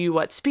it'll tell you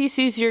what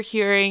species you're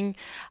hearing.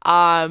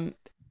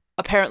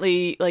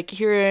 Apparently, like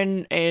here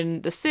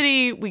in the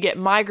city, we get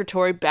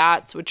migratory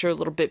bats, which are a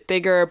little bit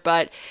bigger.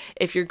 But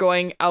if you're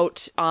going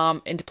out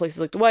into places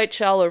like the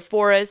Whiteshell or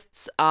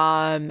forests,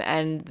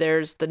 and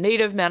there's the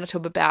native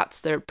Manitoba bats,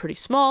 they're pretty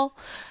small.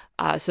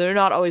 So they're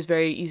not always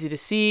very easy to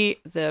see.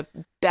 The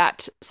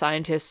bat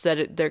scientists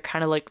said they're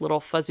kind of like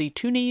little fuzzy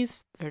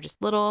toonies. They're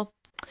just little.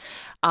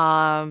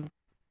 They're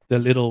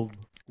little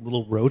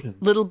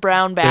rodents. Little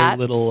brown bats.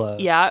 They're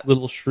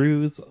little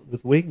shrews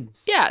with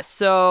wings. Yeah,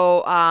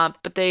 so,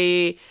 but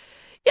they,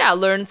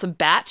 learned some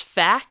bat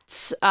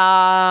facts.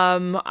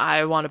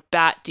 I want a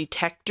bat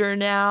detector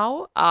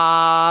now.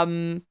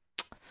 And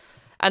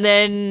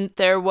then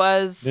there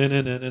was... and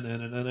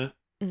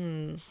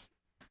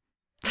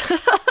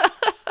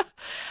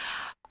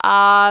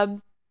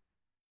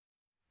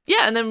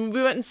then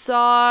we went and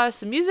saw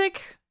some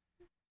music,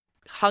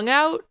 hung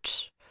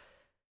out.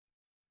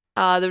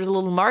 There was a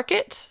little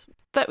market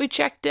that we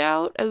checked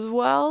out as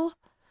well.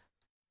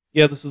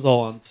 Yeah, this was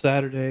all on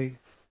Saturday.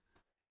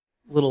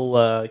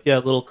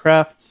 Little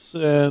crafts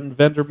and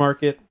vendor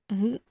market.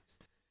 Mm-hmm.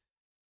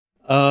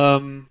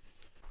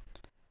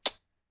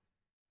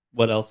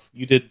 What else?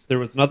 You did? There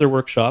was another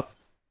workshop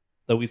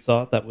that we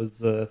saw. That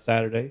was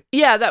Saturday.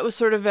 Yeah, that was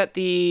sort of at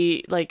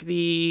the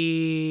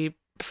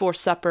before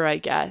supper, I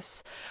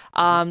guess.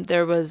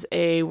 There was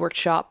a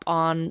workshop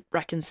on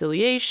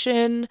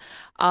reconciliation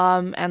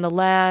and the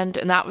land,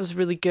 and that was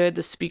really good.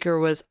 The speaker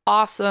was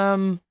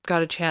awesome.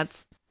 Got a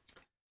chance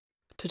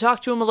to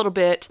talk to him a little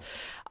bit.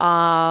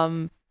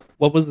 What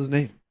was his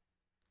name?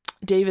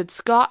 David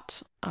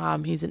Scott.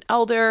 He's an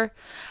elder.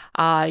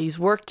 He's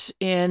worked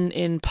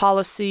in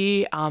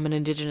policy and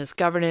Indigenous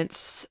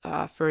governance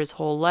for his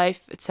whole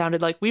life. It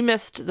sounded like we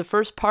missed the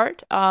first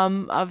part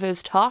of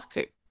his talk,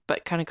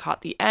 but kind of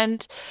caught the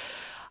end.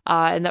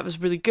 And that was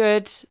really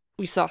good.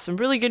 We saw some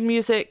really good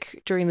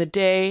music during the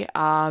day.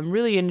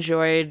 Really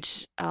enjoyed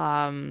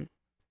Roger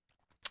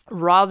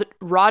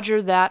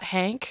That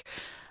Hank,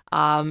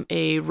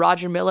 a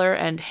Roger Miller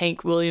and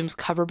Hank Williams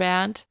cover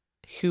band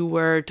who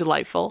were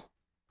delightful.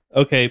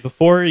 Okay,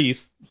 after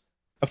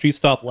you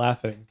stop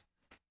laughing,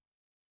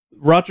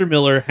 Roger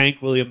Miller,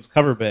 Hank Williams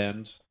cover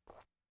band,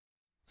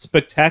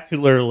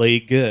 spectacularly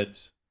good.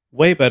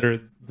 Way better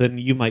than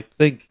you might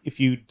think if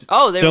you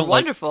they don't were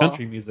wonderful. like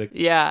country music.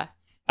 Yeah.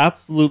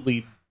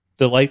 Absolutely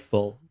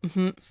delightful.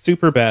 Mm-hmm.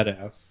 Super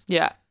badass.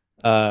 Yeah.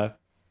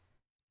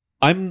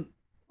 I'm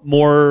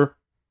more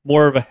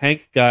of a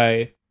Hank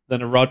guy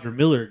than a Roger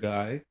Miller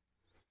guy.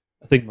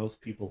 I think most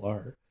people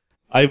are.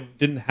 I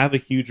didn't have a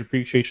huge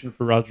appreciation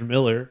for Roger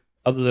Miller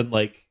other than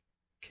like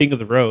King of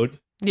the Road.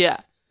 Yeah.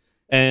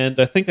 And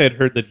I think I'd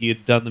heard that he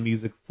had done the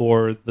music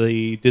for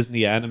the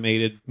Disney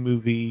animated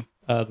movie,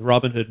 the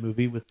Robin Hood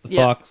movie with the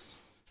fox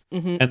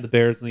and the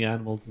bears and the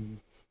animals and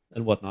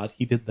whatnot.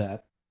 He did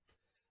that.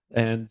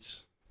 And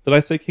did I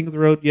say King of the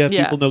Road? Yeah,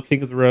 people know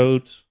King of the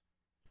Road,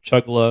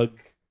 Chug-a-Lug.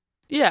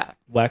 Yeah.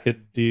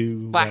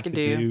 Wackadoo.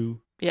 Wackadoo.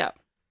 Yeah.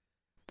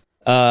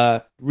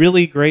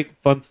 Really great,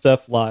 fun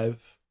stuff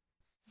live.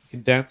 You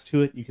can dance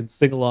to it. You can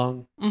sing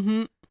along.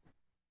 Mm-hmm.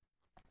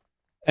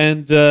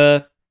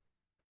 And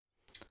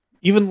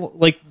even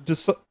like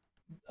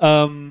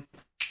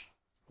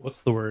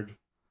what's the word?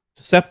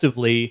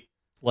 Deceptively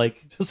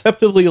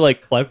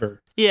like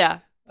clever. Yeah.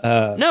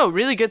 No,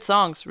 really good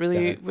songs.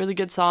 Really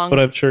good songs. But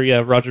I'm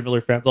sure, Roger Miller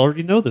fans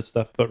already know this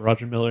stuff about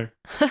Roger Miller.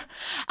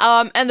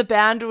 And the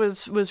band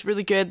was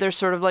really good. They're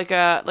sort of like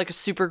a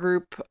super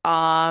group.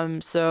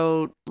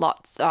 So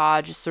lots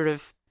just sort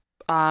of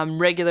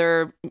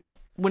regular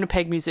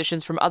Winnipeg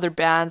musicians from other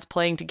bands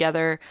playing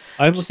together.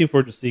 I'm looking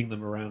forward to seeing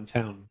them around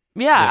town.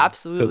 Yeah,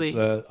 absolutely.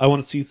 I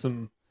want to see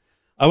some.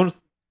 I want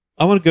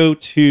to go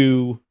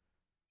to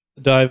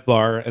a dive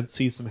bar and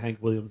see some Hank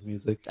Williams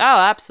music. Oh,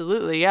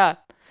 absolutely, yeah.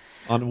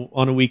 On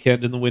a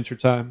weekend in the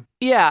wintertime.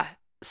 Yeah.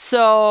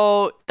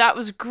 So that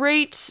was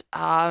great.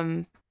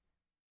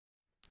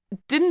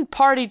 Didn't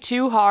party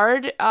too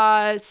hard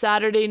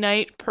Saturday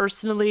night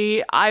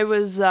personally. I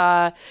was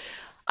kind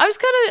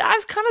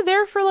of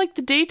there for like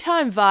the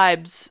daytime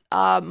vibes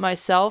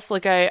myself.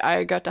 Like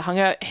I got to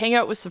hang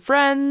out with some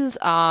friends,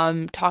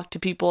 talk to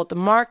people at the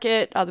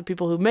market, other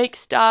people who make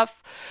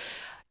stuff.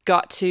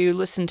 Got to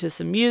listen to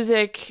some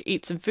music,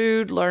 eat some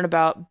food, learn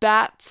about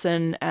bats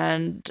and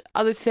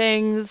other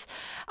things.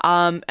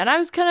 And I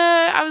was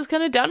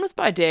kind of done with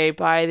my day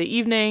by the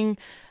evening.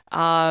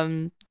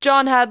 John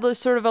had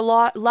sort of a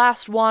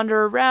last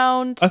wander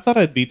around. I thought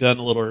I'd be done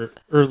a little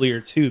earlier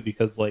too,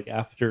 because like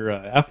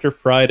after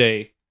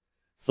Friday,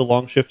 the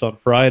long shift on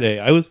Friday,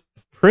 I was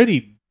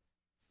pretty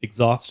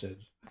exhausted.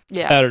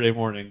 Yeah. Saturday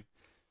morning.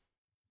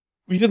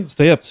 We didn't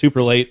stay up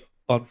super late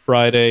on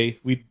Friday.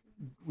 We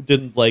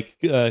didn't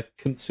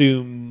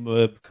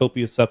consume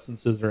copious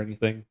substances or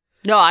anything.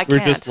 No, I can't.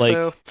 We're just like,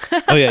 so.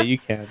 Oh yeah, you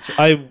can't.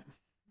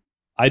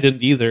 I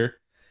didn't either.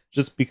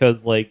 Just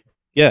because we worked.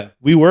 Yeah.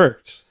 We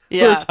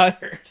were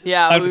tired.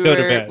 Yeah, Time to go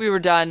to bed. We were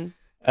done.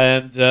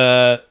 And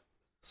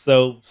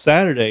so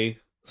Saturday,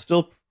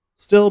 still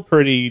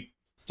pretty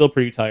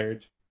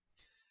tired.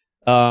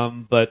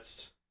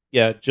 But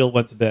yeah, Jill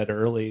went to bed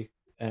early,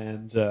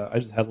 and I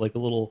just had like a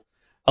little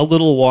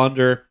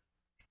wander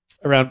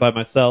around by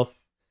myself,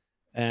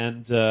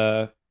 and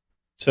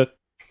took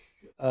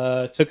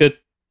a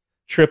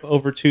trip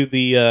over to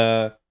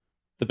the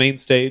main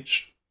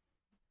stage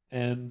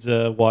and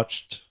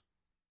watched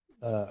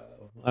I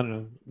don't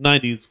know,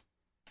 90s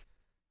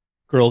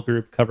girl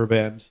group cover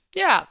band.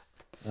 Yeah.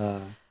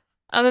 And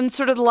then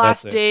sort of the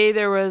last day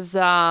there was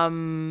I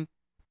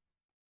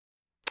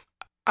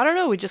don't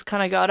know, we just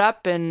kind of got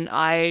up and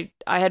I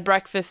had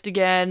breakfast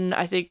again.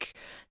 I think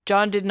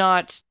John did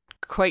not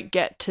quite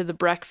get to the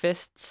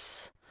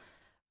breakfasts.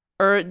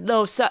 Or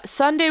no,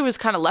 Sunday was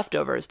kind of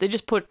leftovers. They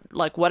just put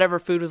like whatever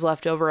food was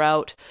left over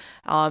out,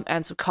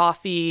 and some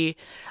coffee.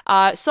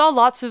 Saw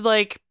lots of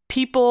like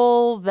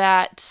people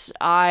that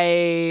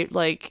I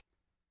like.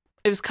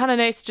 It was kind of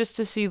nice just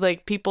to see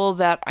like people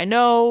that I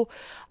know,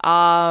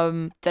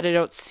 that I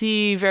don't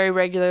see very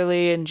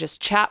regularly, and just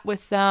chat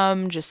with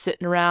them, just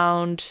sitting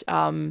around,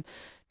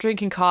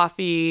 drinking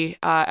coffee.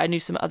 I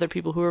knew some other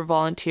people who were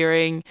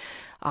volunteering,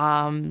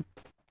 and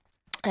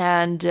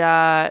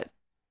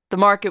the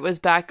market was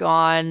back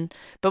on,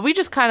 but we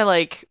just kind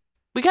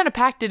of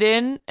packed it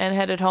in and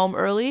headed home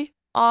early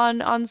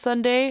on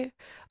Sunday.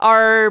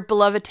 Our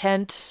beloved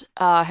tent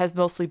has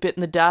mostly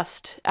bitten the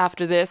dust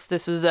after this.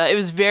 This was it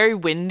was very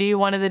windy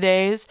one of the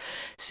days,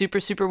 super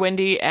super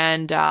windy,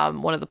 and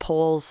one of the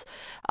poles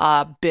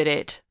bit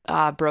it,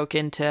 broke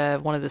into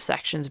one of the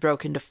sections,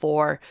 broke into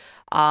four.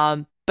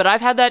 But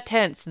I've had that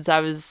tent since I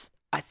was,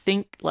 I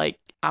think, like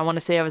I want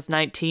to say I was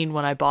 19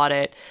 when I bought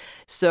it,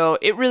 so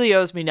it really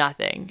owes me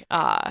nothing.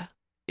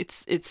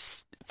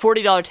 It's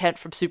 $40 tent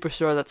from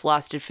Superstore that's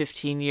lasted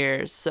 15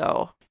 years,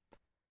 so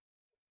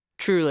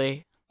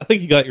truly. I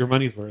think you got your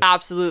money's worth.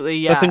 Absolutely,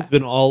 yeah. That thing's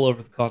been all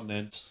over the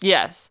continent.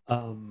 Yes.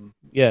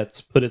 Yeah,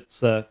 it's put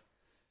its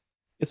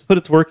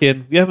work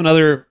in. We have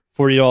another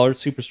 $40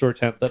 Superstore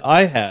tent that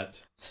I had,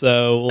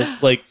 so we'll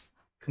like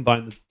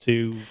combine the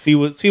two, see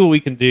what we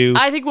can do.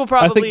 I think we'll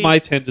probably. I think my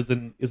tent is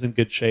in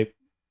good shape.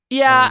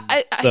 Yeah,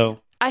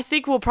 I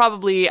think we'll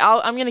probably.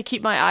 I'm gonna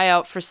keep my eye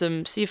out for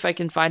see if I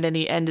can find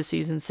any end of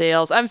season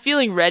sales. I'm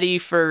feeling ready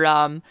for.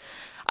 I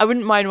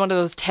wouldn't mind one of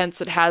those tents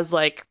that has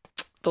like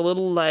the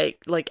little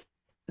like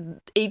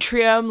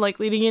atrium like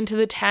leading into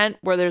the tent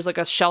where there's like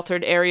a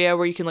sheltered area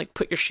where you can like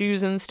put your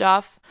shoes and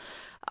stuff.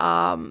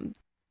 I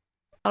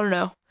don't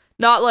know.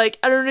 Not like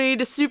I don't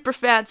need a super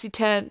fancy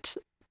tent,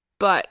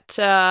 but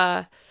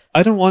I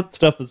don't want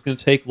stuff that's going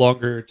to take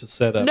longer to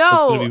set up. No,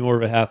 it's going to be more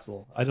of a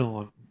hassle. I don't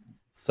want to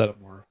set up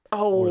more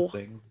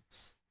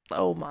things.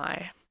 Oh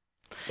my!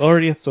 We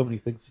already have so many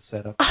things to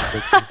set up.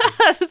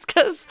 It's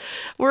because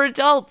we're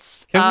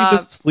adults. Can we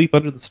just sleep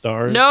under the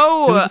stars?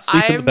 No, can we just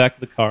sleep in the back of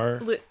the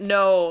car?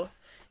 No.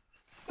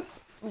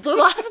 The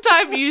last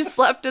time you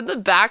slept in the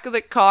back of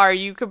the car,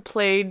 you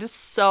complained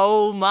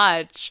so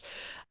much.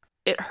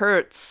 It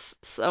hurts.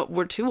 So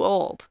we're too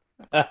old.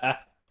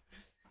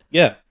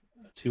 Yeah,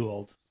 too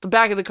old. The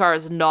back of the car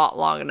is not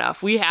long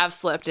enough. We have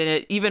slept in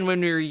it even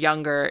when we were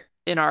younger,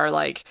 in our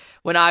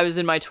when I was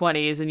in my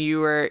 20s and you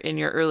were in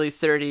your early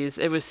 30s.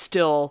 It was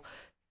still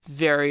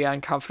very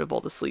uncomfortable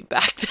to sleep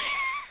back there.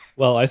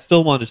 Well, I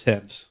still want a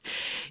tent,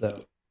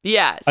 though.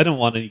 Yes. I don't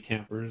want any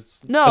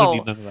campers. No, I don't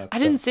need none of that I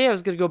didn't say I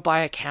was going to go buy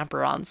a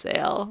camper on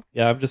sale.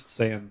 Yeah, I'm just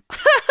saying.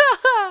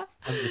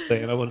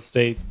 I want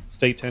to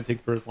stay tenting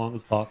for as long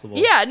as possible.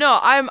 Yeah, no,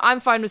 I'm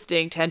fine with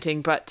staying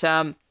tenting, but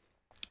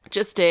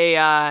just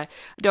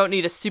don't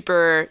need a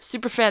super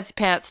super fancy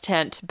pants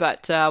tent,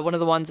 but one of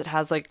the ones that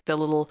has like the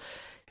little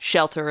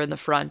shelter in the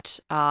front,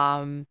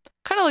 kind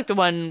of like the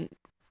one,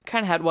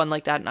 kind of had one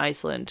like that in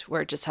Iceland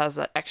where it just has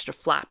that extra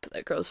flap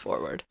that goes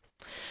forward.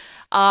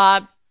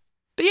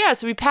 But yeah,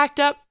 so we packed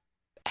up,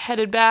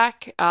 headed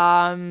back,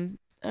 and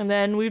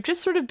then we've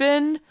just sort of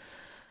been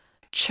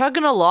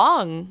chugging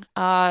along.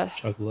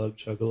 Chug-a-lug,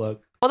 chug-a-lug.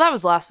 Well, that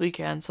was last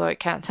weekend, so I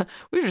can't.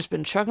 We've just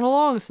been chugging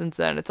along since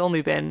then. It's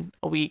only been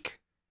a week,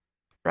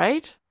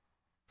 right?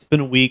 It's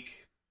been a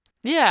week.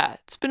 Yeah,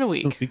 it's been a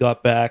week. Since we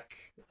got back.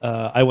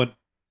 I went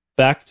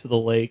back to the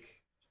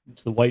lake,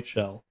 to the White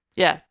Shell.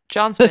 Yeah,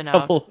 John's been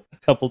out. A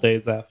couple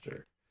days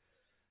after.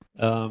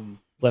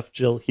 Left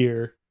Jill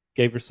here.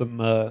 Gave her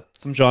some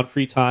John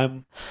free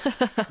time.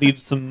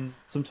 Needed some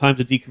time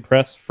to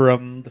decompress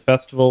from the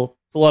festival.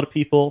 It's a lot of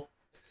people.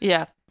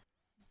 Yeah.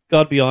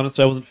 Gotta be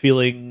honest, I wasn't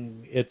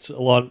feeling it a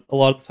lot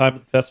of the time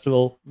at the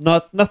festival.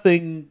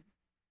 Nothing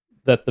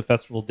that the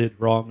festival did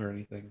wrong or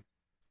anything,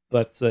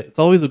 but it's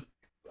always a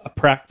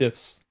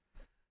practice.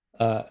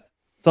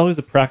 It's always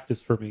a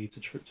practice for me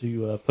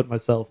to put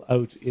myself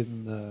out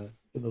in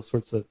those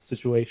sorts of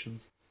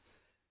situations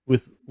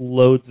with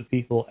loads of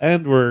people,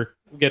 and we're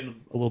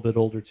getting a little bit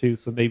older too,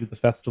 so maybe the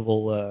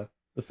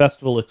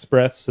festival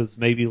express has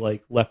maybe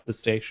like left the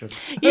station.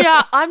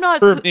 Yeah, I'm not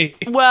for me.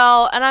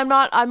 Well, and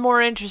I'm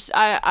more interested.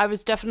 I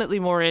was definitely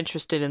more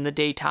interested in the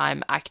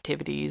daytime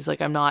activities.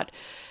 Like, I'm not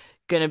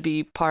gonna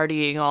be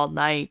partying all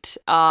night.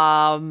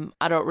 I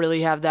don't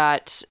really have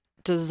that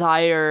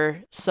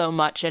desire so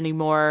much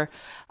anymore.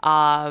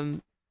 I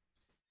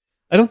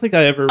don't think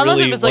I ever unless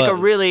really it was like a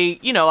really,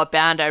 a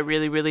band I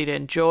really, really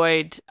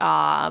enjoyed.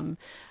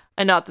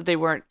 And not that they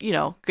weren't,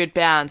 good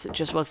bands. It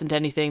just wasn't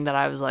anything that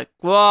I was like,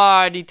 whoa,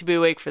 I need to be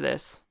awake for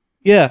this.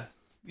 Yeah.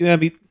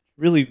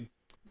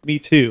 Me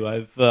too.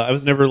 I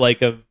was never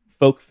like a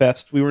folk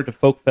fest. We weren't a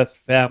folk fest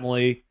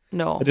family.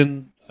 No.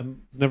 I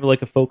was never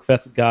like a folk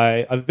fest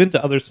guy. I've been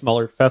to other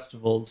smaller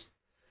festivals,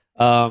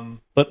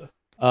 but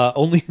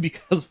only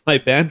because my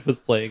band was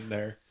playing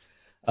there,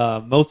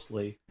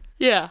 mostly.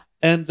 Yeah.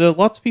 And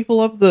lots of people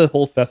love the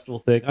whole festival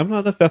thing. I'm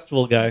not a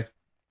festival guy.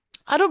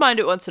 I don't mind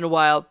it once in a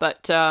while,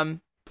 but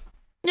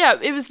yeah,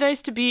 it was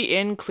nice to be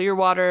in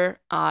Clearwater.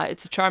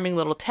 It's a charming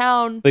little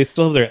town. They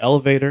still have their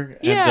elevator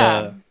and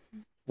yeah.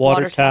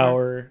 Water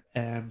tower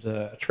and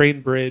a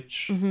train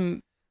bridge. Mm-hmm.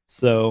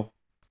 So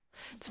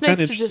it's nice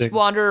to just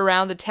wander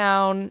around the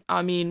town.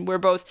 I mean,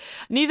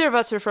 neither of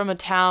us are from a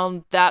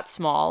town that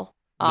small.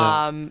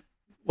 No.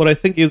 What I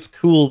think is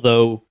cool,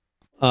 though,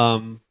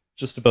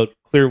 just about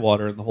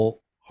Clearwater and the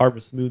whole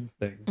Harvest Moon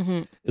thing,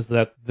 mm-hmm. is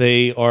that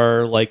they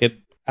are like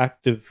an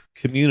active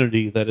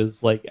community that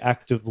is like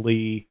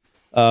actively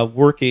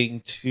working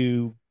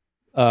to,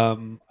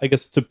 I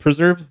guess, to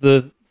preserve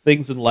the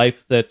things in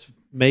life that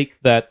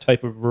make that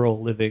type of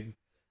rural living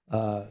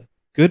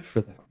good for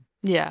them.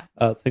 Yeah.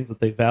 things that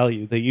they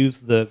value. They use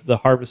the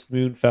Harvest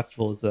Moon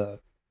Festival as a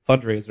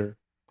fundraiser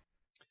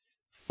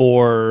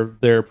for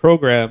their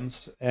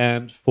programs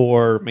and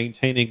for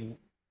maintaining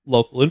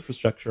local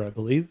infrastructure, I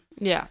believe.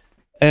 Yeah.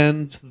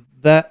 And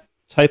that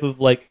type of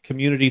like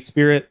community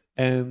spirit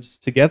and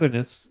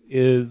togetherness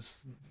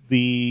is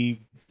the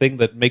thing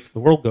that makes the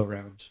world go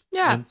round.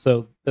 Yeah. And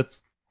so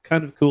that's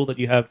kind of cool that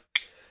you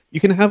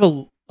can have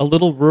a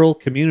little rural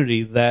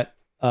community that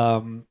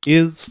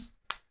is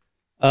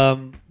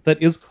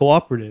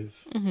cooperative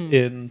Mm-hmm.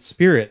 in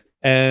spirit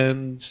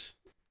and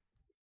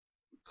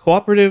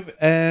cooperative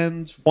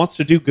and wants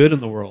to do good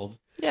in the world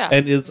Yeah.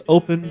 and is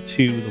open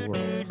to the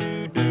world.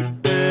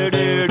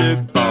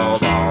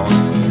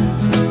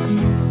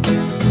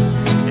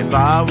 If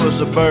I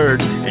was a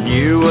bird and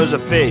you was a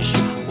fish,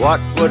 what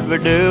would we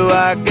do?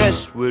 I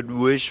guess we'd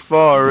wish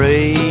for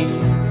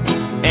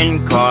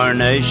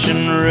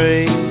reincarnation,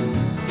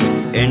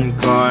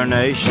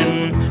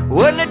 reincarnation.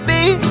 Wouldn't it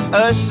be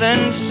a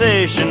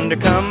sensation to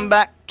come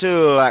back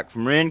to like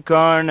from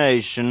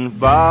reincarnation?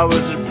 If I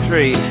was a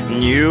tree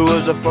and you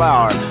was a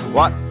flower,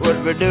 what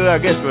would we do? I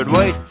guess we'd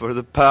wait for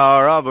the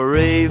power of a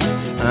reef.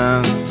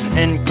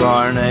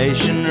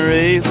 Incarnation,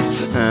 reef,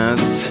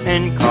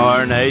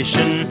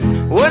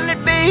 incarnation. Wouldn't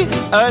it be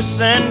a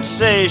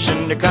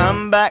sensation to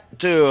come back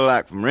to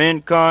like from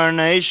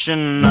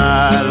reincarnation?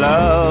 I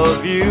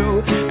love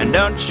you, and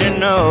don't you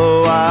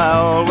know I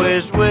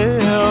always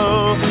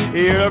will.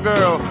 You're a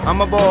girl,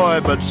 I'm a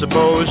boy, but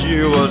suppose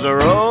you was a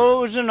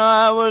rose and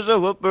I was a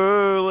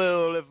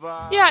whippoorwill. If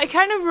I... Yeah, it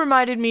kind of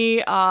reminded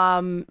me,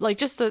 like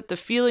just the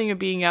feeling of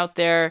being out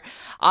there.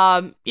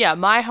 Yeah,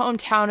 my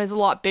hometown is a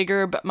lot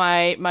bigger, but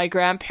my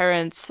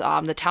grandparents,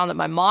 the town that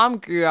my mom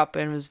grew up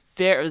in was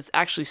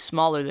actually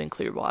smaller than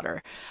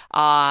Clearwater.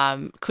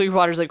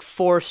 Clearwater's like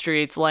 4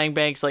 streets,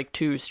 Langbank's like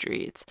 2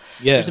 streets.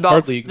 Yeah, there's about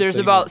hardly exists there's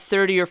anymore. about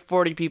 30 or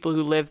 40 people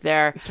who live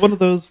there. It's one of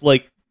those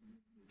like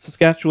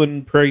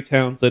Saskatchewan prairie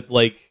towns that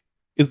like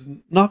is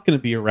not going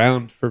to be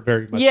around for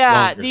very much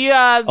longer. The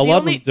a lot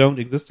of them don't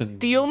exist anymore.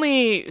 The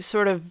only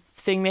sort of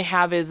thing they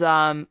have is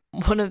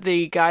one of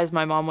the guys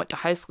my mom went to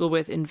high school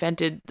with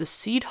invented the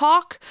Seed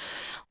Hawk,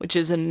 which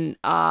is an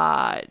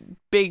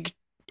big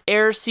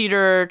air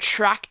seeder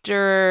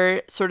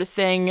tractor sort of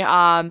thing.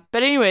 But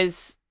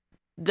anyways,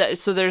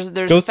 so there's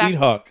Go Seed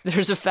Hawk.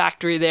 There's a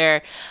factory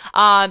there.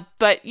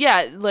 But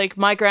yeah, like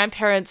my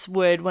grandparents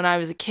would, when I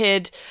was a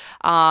kid,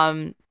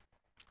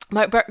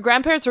 my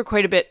grandparents were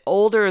quite a bit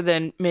older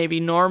than maybe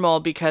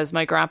normal because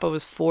my grandpa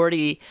was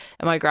 40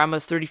 and my grandma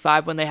was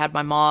 35 when they had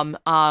my mom.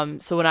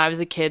 So when I was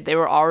a kid, they'd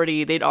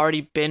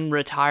already been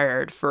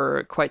retired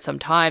for quite some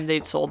time.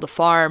 They'd sold the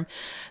farm.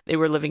 They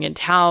were living in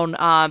town.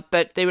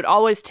 But they would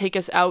always take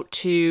us out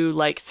to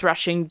like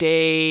threshing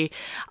day.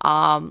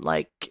 There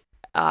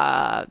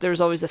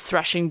was always a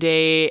threshing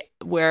day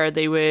where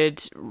they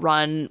would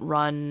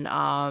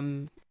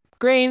run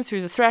grain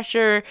through the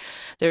thresher.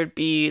 There'd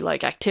be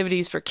like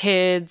activities for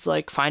kids,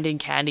 like finding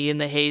candy in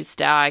the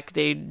haystack.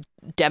 They'd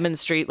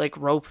demonstrate like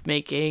rope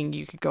making.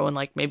 You could go on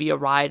like maybe a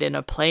ride in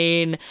a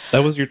plane.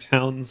 That was your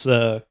town's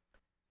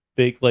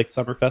big like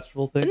summer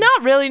festival thing?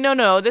 Not really.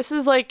 No. This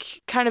is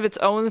like kind of its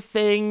own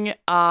thing.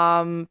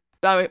 My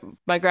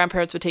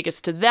grandparents would take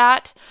us to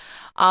that.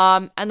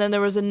 And then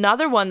there was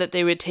another one that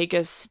they would take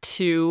us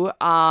to.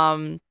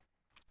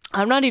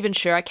 I'm not even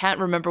sure. I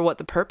can't remember what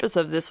the purpose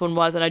of this one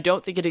was, and I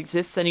don't think it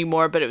exists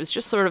anymore, but it was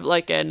just sort of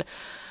like an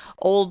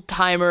old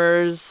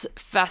timers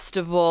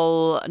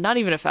festival. Not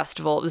even a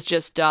festival. It was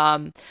just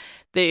there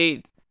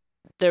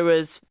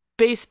was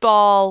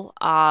baseball,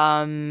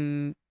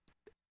 there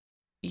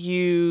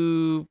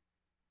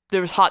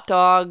was hot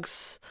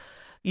dogs.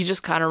 You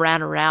just kind of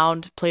ran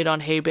around, played on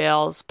hay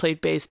bales, played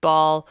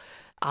baseball.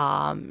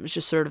 It was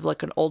just sort of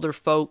like an older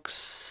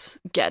folks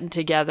getting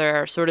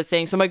together sort of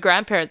thing. So my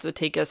grandparents would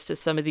take us to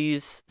some of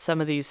these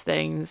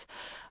things.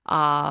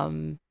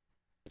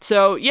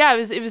 So yeah,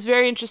 it was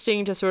very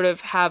interesting to sort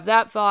of have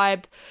that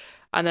vibe,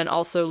 and then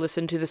also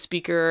listen to the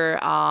speaker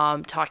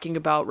talking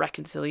about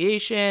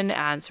reconciliation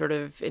and sort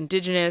of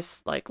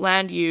indigenous like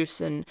land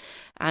use and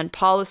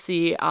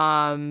policy.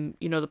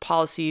 The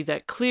policy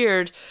that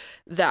cleared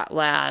that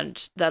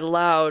land that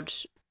allowed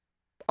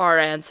our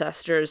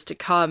ancestors to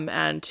come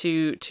and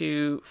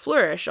to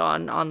flourish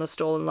on the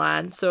stolen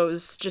land. So it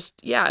was just,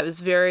 yeah, it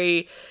was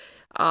very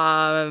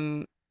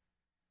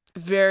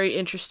very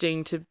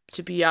interesting to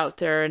be out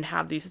there and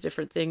have these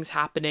different things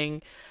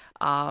happening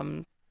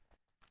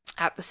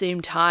at the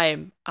same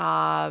time.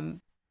 And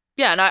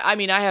I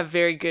mean, I have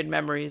very good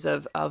memories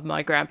of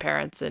my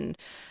grandparents and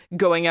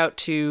going out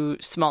to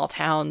small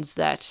towns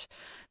that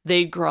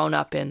they'd grown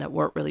up in that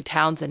weren't really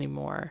towns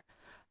anymore.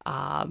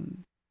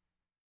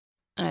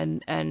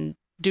 And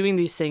doing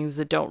these things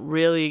that don't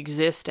really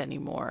exist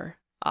anymore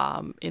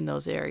in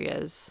those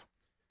areas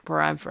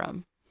where I'm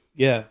from.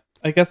 Yeah,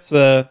 I guess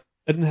I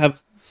didn't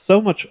have so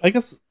much. I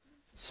guess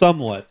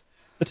somewhat.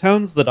 The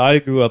towns that I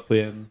grew up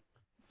in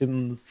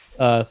the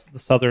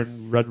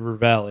southern Red River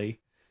Valley,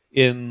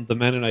 in the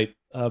Mennonite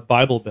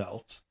Bible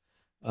Belt,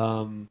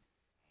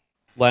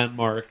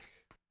 Landmark,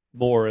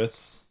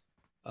 Morris,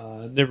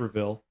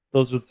 Niverville.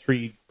 Those are the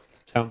 3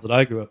 towns that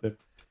I grew up in.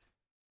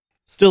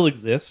 Still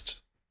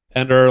exist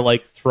and are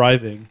like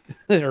thriving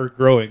or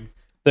growing.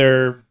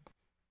 They're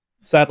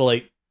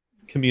satellite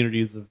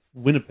communities of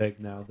Winnipeg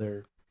now.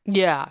 They're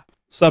Yeah.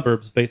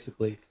 suburbs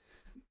basically.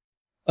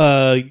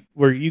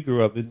 Where you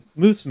grew up in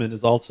Mooseman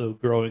is also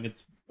growing.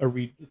 It's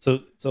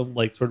its own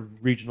like sort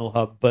of regional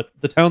hub, but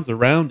the towns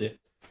around it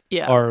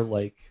Yeah.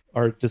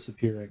 are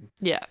disappearing.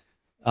 Yeah.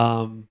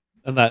 And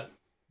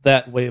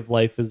that way of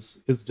life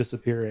is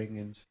disappearing,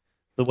 and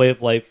the way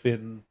of life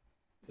in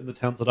the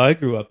towns that I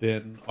grew up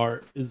in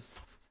is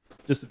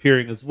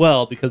disappearing as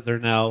well, because they're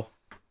now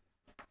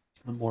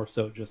more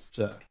so just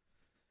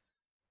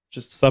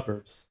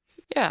suburbs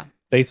Yeah.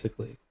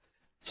 basically.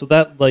 So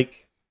that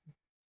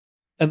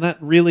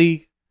that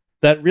really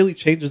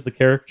changes the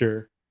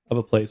character of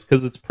a place,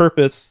 because its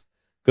purpose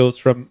goes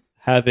from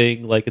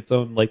having like its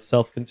own like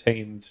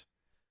self-contained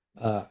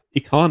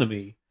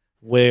economy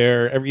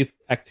where every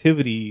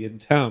activity in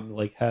town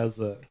like has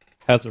a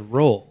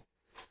role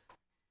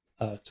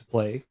to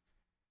play.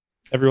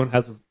 Everyone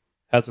has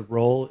a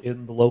role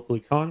in the local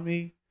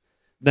economy.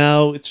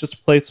 Now it's just a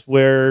place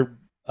where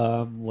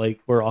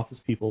where office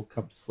people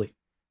come to sleep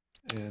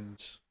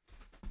and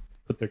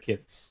put their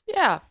kids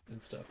Yeah.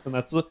 and stuff, and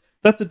that's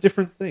a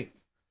different thing.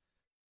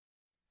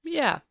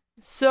 Yeah.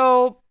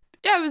 So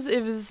yeah,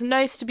 it was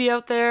nice to be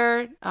out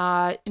there.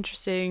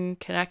 Interesting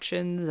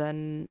connections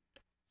and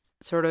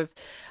sort of,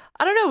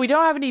 I don't know, we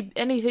don't have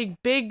anything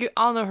big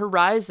on the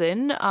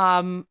horizon.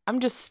 I'm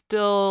just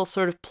still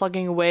sort of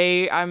plugging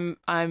away. I'm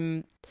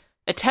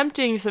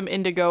attempting some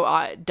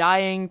indigo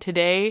dyeing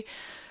today.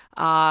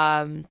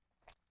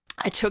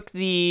 I took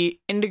the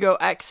indigo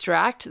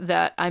extract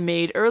that I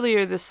made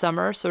earlier this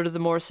summer, sort of the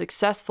more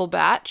successful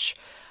batch,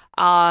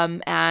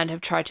 and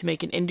have tried to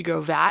make an indigo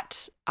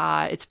vat.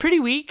 It's pretty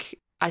weak.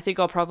 I think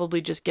I'll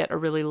probably just get a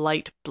really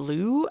light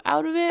blue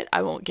out of it.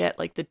 I won't get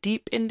like the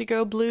deep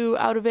indigo blue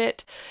out of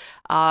it.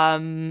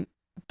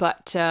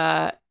 But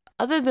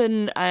other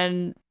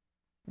than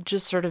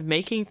just sort of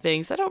making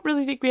things, I don't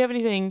really think we have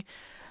anything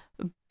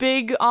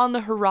big on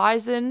the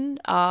horizon.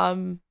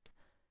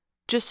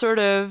 Just sort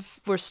of,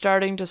 we're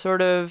starting to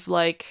sort of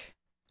like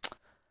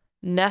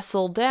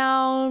nestle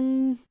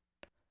down,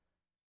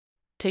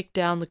 take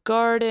down the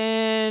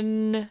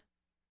garden,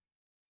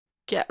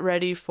 get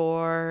ready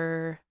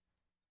for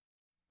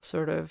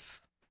sort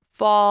of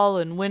fall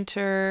and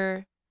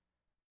winter.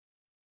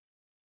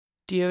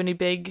 Do you have any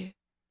big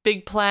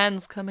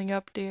plans coming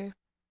up, dear?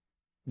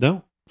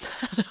 No.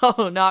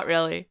 No, not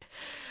really.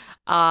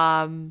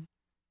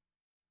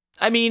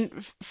 I mean,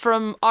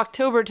 from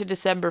October to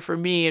December for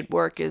me at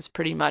work is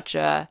pretty much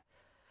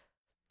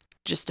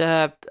just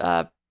a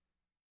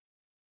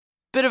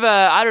bit of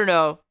a, I don't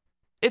know.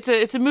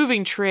 It's a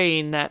moving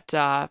train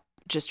that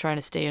just trying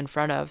to stay in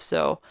front of.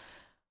 So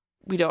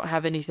we don't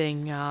have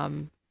anything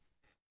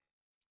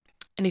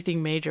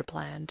major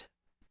planned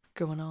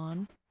going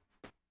on.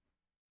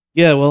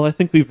 Yeah, well, I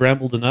think we've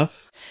rambled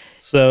enough.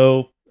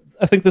 So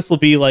I think this will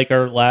be like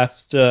our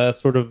last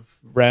sort of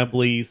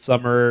rambly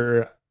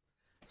summer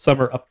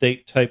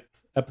update type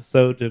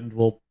episode, and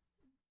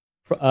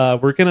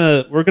we're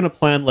gonna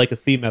plan like a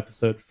theme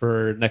episode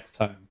for next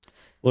time.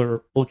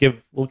 We'll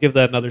give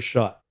that another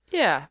shot.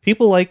 Yeah.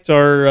 People liked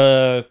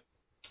our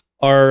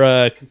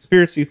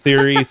conspiracy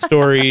theory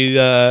story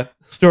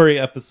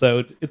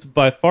episode. It's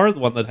by far the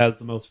one that has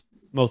the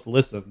most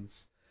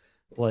listens,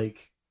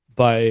 like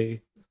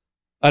by,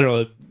 I don't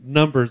know,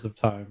 numbers of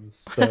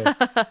times. So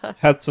I've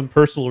had some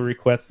personal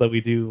requests that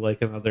we do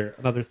like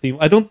another theme.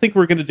 I don't think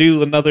we're gonna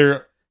do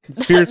another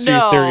conspiracy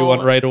theory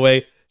one right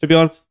away. To be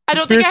honest, I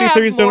don't think I have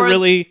theories don't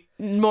really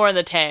more in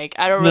the tank.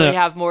 I don't really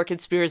have more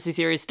conspiracy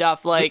theory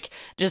stuff like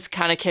just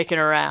kind of kicking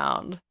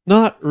around.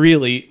 Not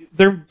really.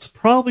 There's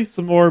probably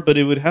some more, but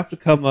it would have to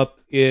come up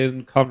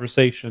in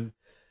conversation.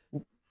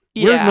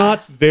 Yeah. We're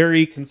not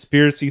very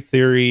conspiracy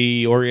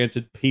theory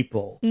oriented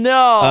people.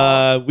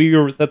 No.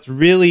 That's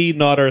really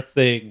not our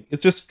thing.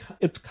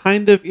 It's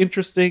kind of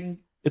interesting.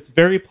 It's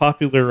very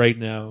popular right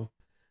now.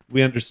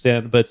 We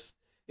understand, but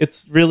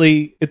it's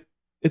really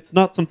it's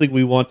not something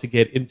we want to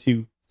get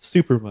into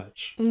super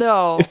much.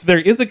 No. If there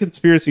is a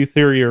conspiracy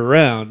theory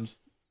around,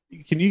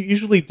 you can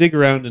usually dig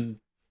around and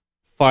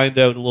find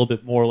out a little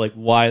bit more like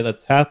why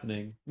that's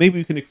happening. Maybe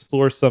we can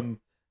explore some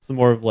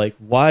more of like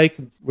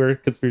where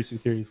conspiracy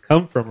theories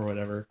come from or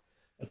whatever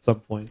at some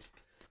point.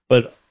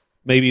 But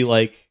maybe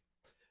like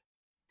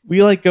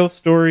we like ghost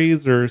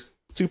stories or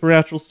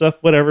supernatural stuff,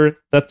 whatever.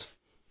 That's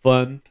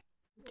fun.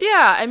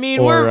 Yeah, I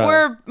mean,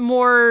 we're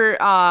more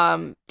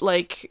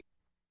like,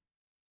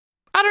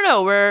 I don't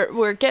know,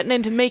 we're getting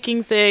into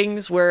making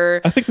things. I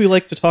think we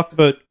like to talk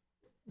about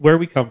where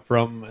we come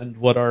from and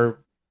what our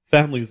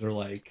families are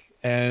like,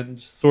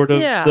 and sort of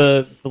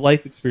the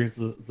life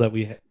experiences that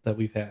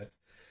we've had.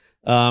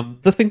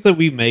 The things that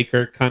we make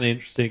are kind of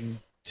interesting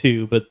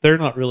too, but they're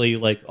not really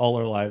like all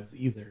our lives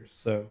either.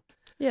 So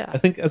yeah, I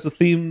think as a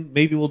theme,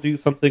 maybe we'll do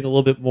something a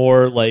little bit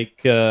more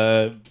like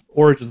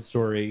origin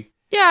story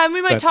Yeah, and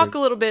we might talk centered.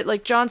 a little bit,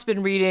 like John's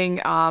been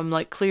reading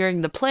like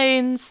Clearing the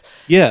Plains.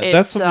 Yeah,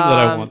 that's It's something that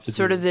I want to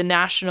sort do. of the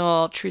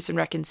National Truth and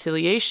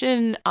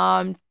Reconciliation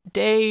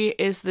Day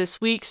is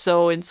this week.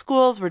 So in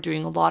schools, we're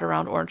doing a lot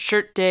around Orange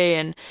Shirt Day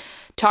and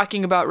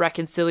talking about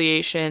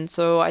reconciliation.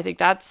 So I think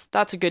that's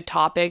a good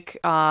topic.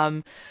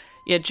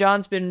 Yeah,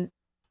 John's been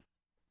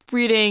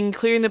reading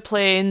Clearing the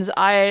Plains.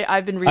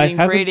 I've been I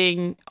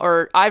reading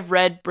haven't. I've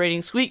read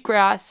Braiding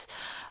Sweetgrass.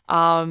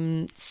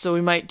 So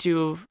we might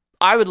do.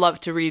 I would love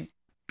to read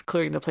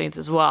Clearing the Plains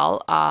as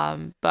well.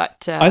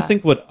 But I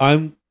think what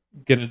I'm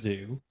gonna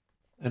do,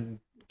 and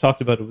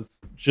talked about it with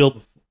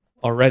Jill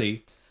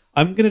already.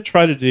 I'm gonna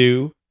try to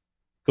do,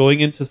 going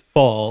into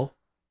fall,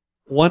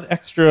 one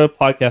extra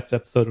podcast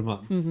episode a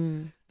month.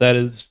 mhm. That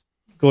is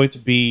going to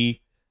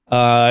be.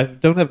 I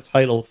don't have a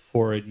title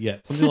for it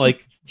yet. Something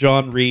like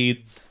John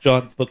reads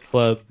John's book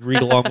club.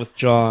 Read along with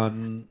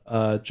John.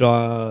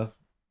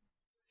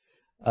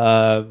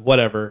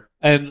 Whatever.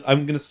 And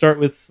I'm going to start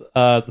with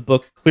the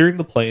book Clearing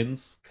the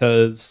Plains,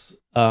 because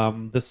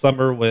this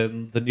summer,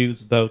 when the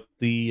news about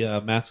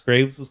the mass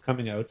graves was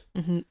coming out,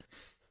 Mhm.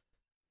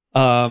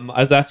 I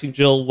was asking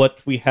Jill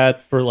what we had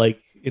for like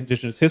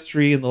Indigenous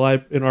history in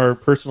the in our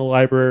personal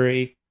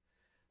library.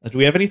 Do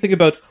we have anything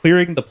about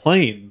clearing the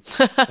plains?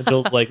 And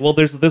Jill's like, well,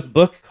 there's this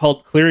book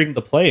called Clearing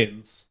the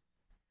Plains.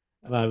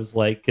 And I was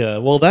like,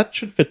 well, that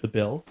should fit the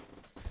bill.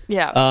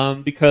 Yeah.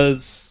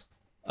 Because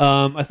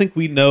I think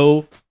we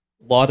know,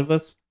 a lot of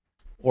us,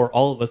 or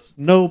all of us,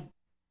 know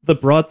the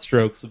broad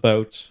strokes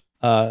about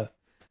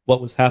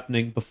what was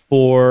happening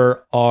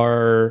before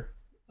our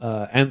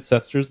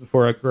ancestors,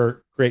 before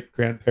our great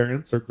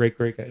grandparents or great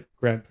great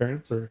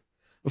grandparents, or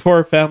before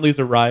our families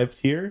arrived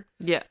here.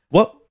 Yeah.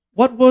 What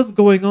was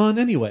going on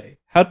anyway?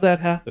 How did that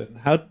happen?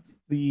 How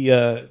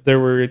did there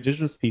were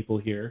indigenous people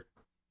here,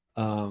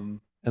 and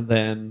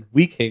then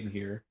we came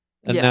here,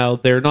 and Yeah. now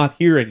they're not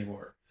here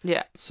anymore.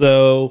 Yeah.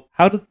 So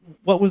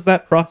what was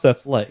that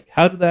process like?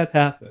 How did that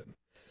happen?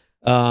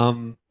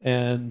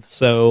 And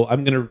so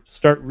I'm gonna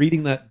start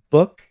reading that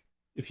book.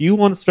 If you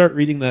want to start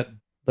reading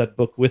that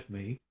book with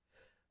me,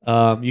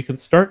 you can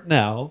start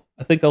now.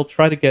 I think I'll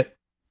try to get.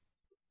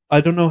 I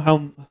don't know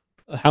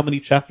how many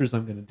chapters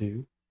I'm gonna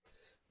do,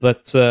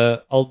 but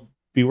I'll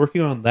be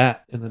working on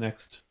that in the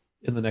next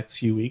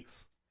few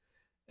weeks,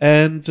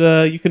 and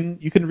you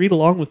can read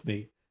along with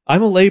me.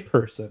 I'm a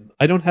layperson.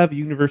 I don't have a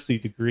university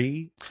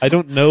degree. I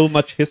don't know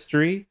much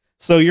history.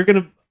 So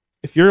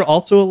if you're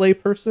also a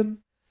layperson,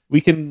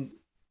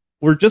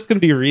 we're just gonna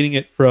be reading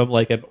it from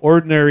like an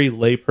ordinary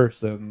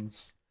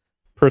layperson's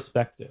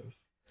perspective.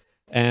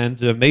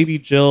 And maybe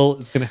Jill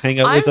is gonna hang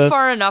out with us. I'm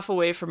far enough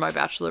away from my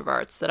Bachelor of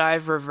Arts that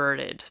I've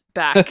reverted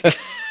back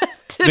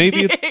to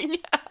Maybe being.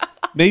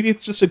 Maybe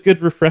it's just a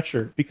good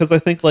refresher, because I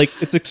think like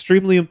it's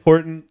extremely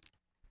important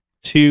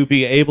to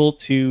be able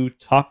to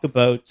talk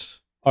about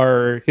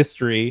our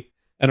history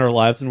and our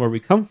lives and where we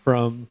come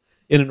from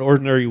in an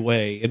ordinary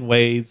way, in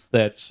ways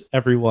that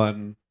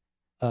everyone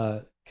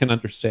can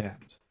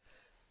understand.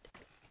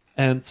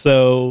 And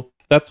so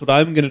that's what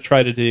I'm going to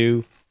try to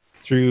do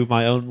through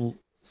my own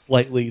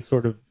slightly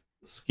sort of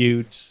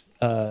skewed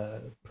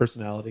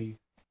personality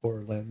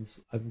or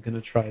lens. I'm going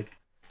to try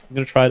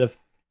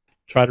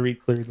to read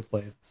Clearing the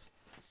Plains.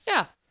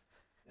 Yeah.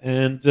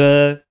 And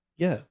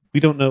yeah, we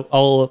don't know.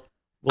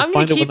 We'll I'm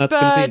find gonna out when keep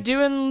that's going to be.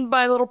 doing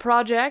my little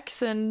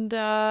projects and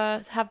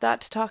have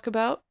that to talk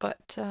about.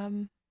 But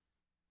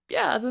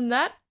yeah, other than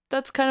that,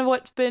 that's kind of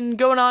what's been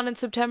going on in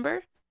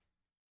September.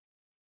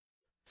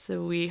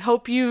 So we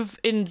hope you've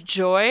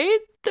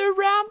enjoyed the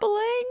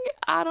rambling.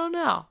 I don't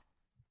know.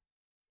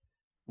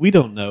 We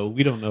don't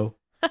know.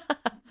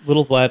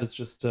 Little Vlad has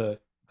just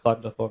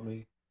climbed up on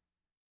me.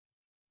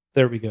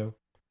 There we go.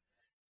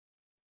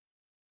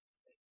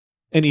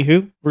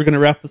 Anywho, we're going to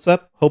wrap this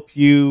up. Hope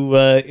you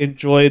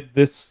enjoyed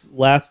this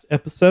last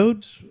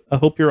episode. I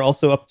hope you're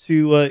also up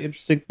to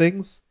interesting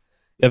things.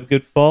 You have a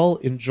good fall.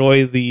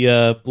 Enjoy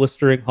the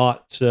blistering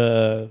hot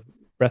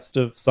rest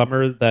of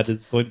summer that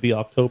is going to be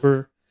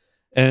October.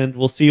 And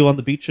we'll see you on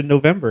the beach in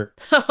November.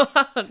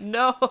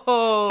 No.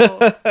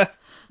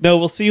 No,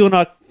 we'll see you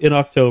in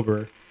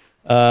October.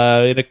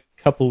 In a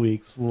couple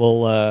weeks.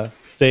 We'll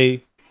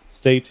stay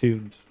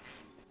tuned.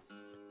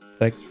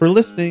 Thanks for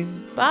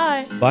listening.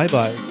 Bye.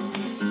 Bye-bye.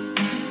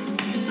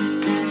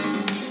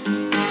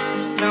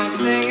 Don't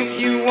sing if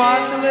you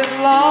want to live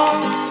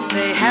long.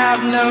 They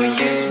have no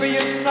use for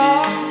your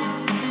song.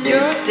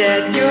 You're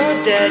dead,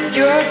 you're dead,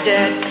 you're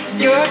dead,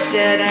 you're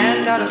dead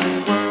and out of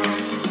this world.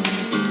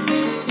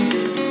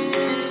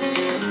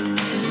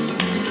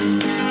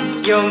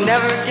 You'll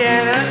never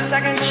get a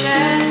second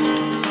chance.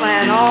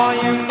 Plan all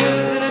your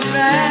moves in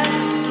advance.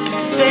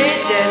 Stay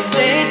dead,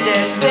 stay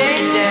dead,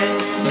 stay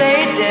dead,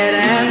 stay dead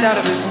and out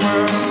of this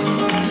world.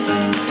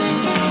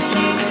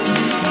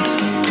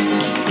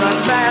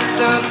 Run fast,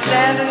 don't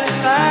stand in the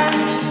sun.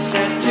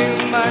 There's too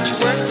much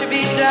work to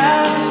be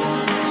done.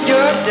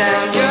 You're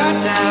down,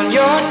 you're down,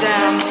 you're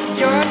down,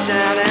 you're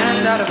down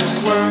and out of this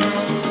world.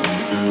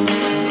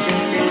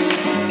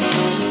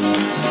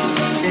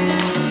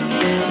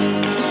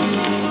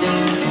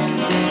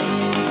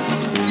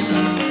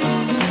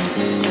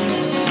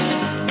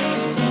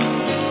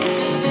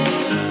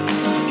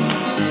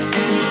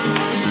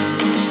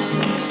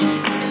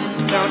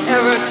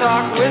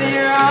 talk with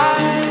your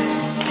eyes.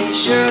 Be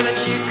sure that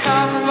you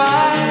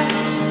compromise.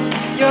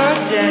 You're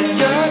dead,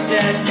 you're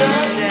dead,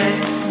 you're dead.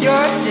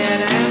 You're dead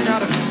and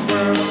out of this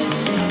world.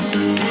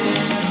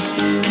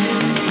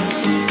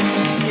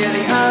 Hear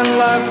the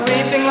unloved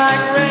weeping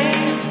like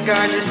rain.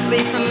 Guard your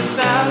sleep from the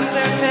sound of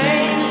their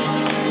pain.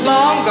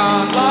 Long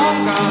gone, long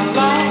gone,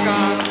 long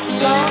gone,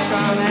 long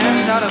gone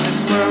and out of this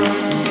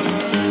world.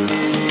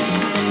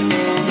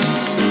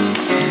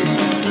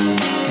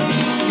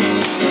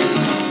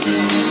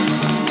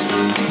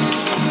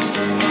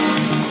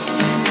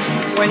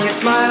 When you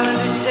smile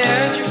and it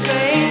tears your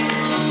face,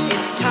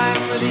 it's time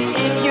for the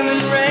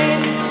inhuman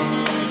race.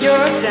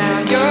 You're down,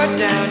 you're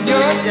down,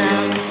 you're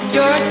down,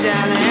 you're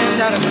down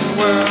and out of this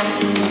world.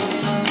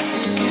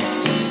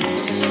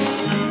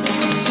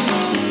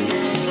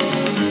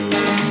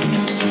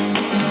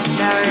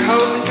 Now your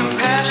hope and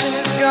compassion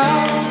is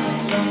gone.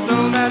 You've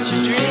sold out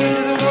your dream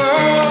to the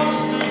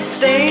world.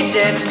 Stay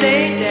dead,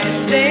 stay dead,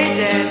 stay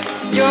dead.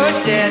 You're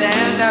dead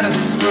and out of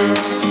this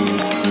world.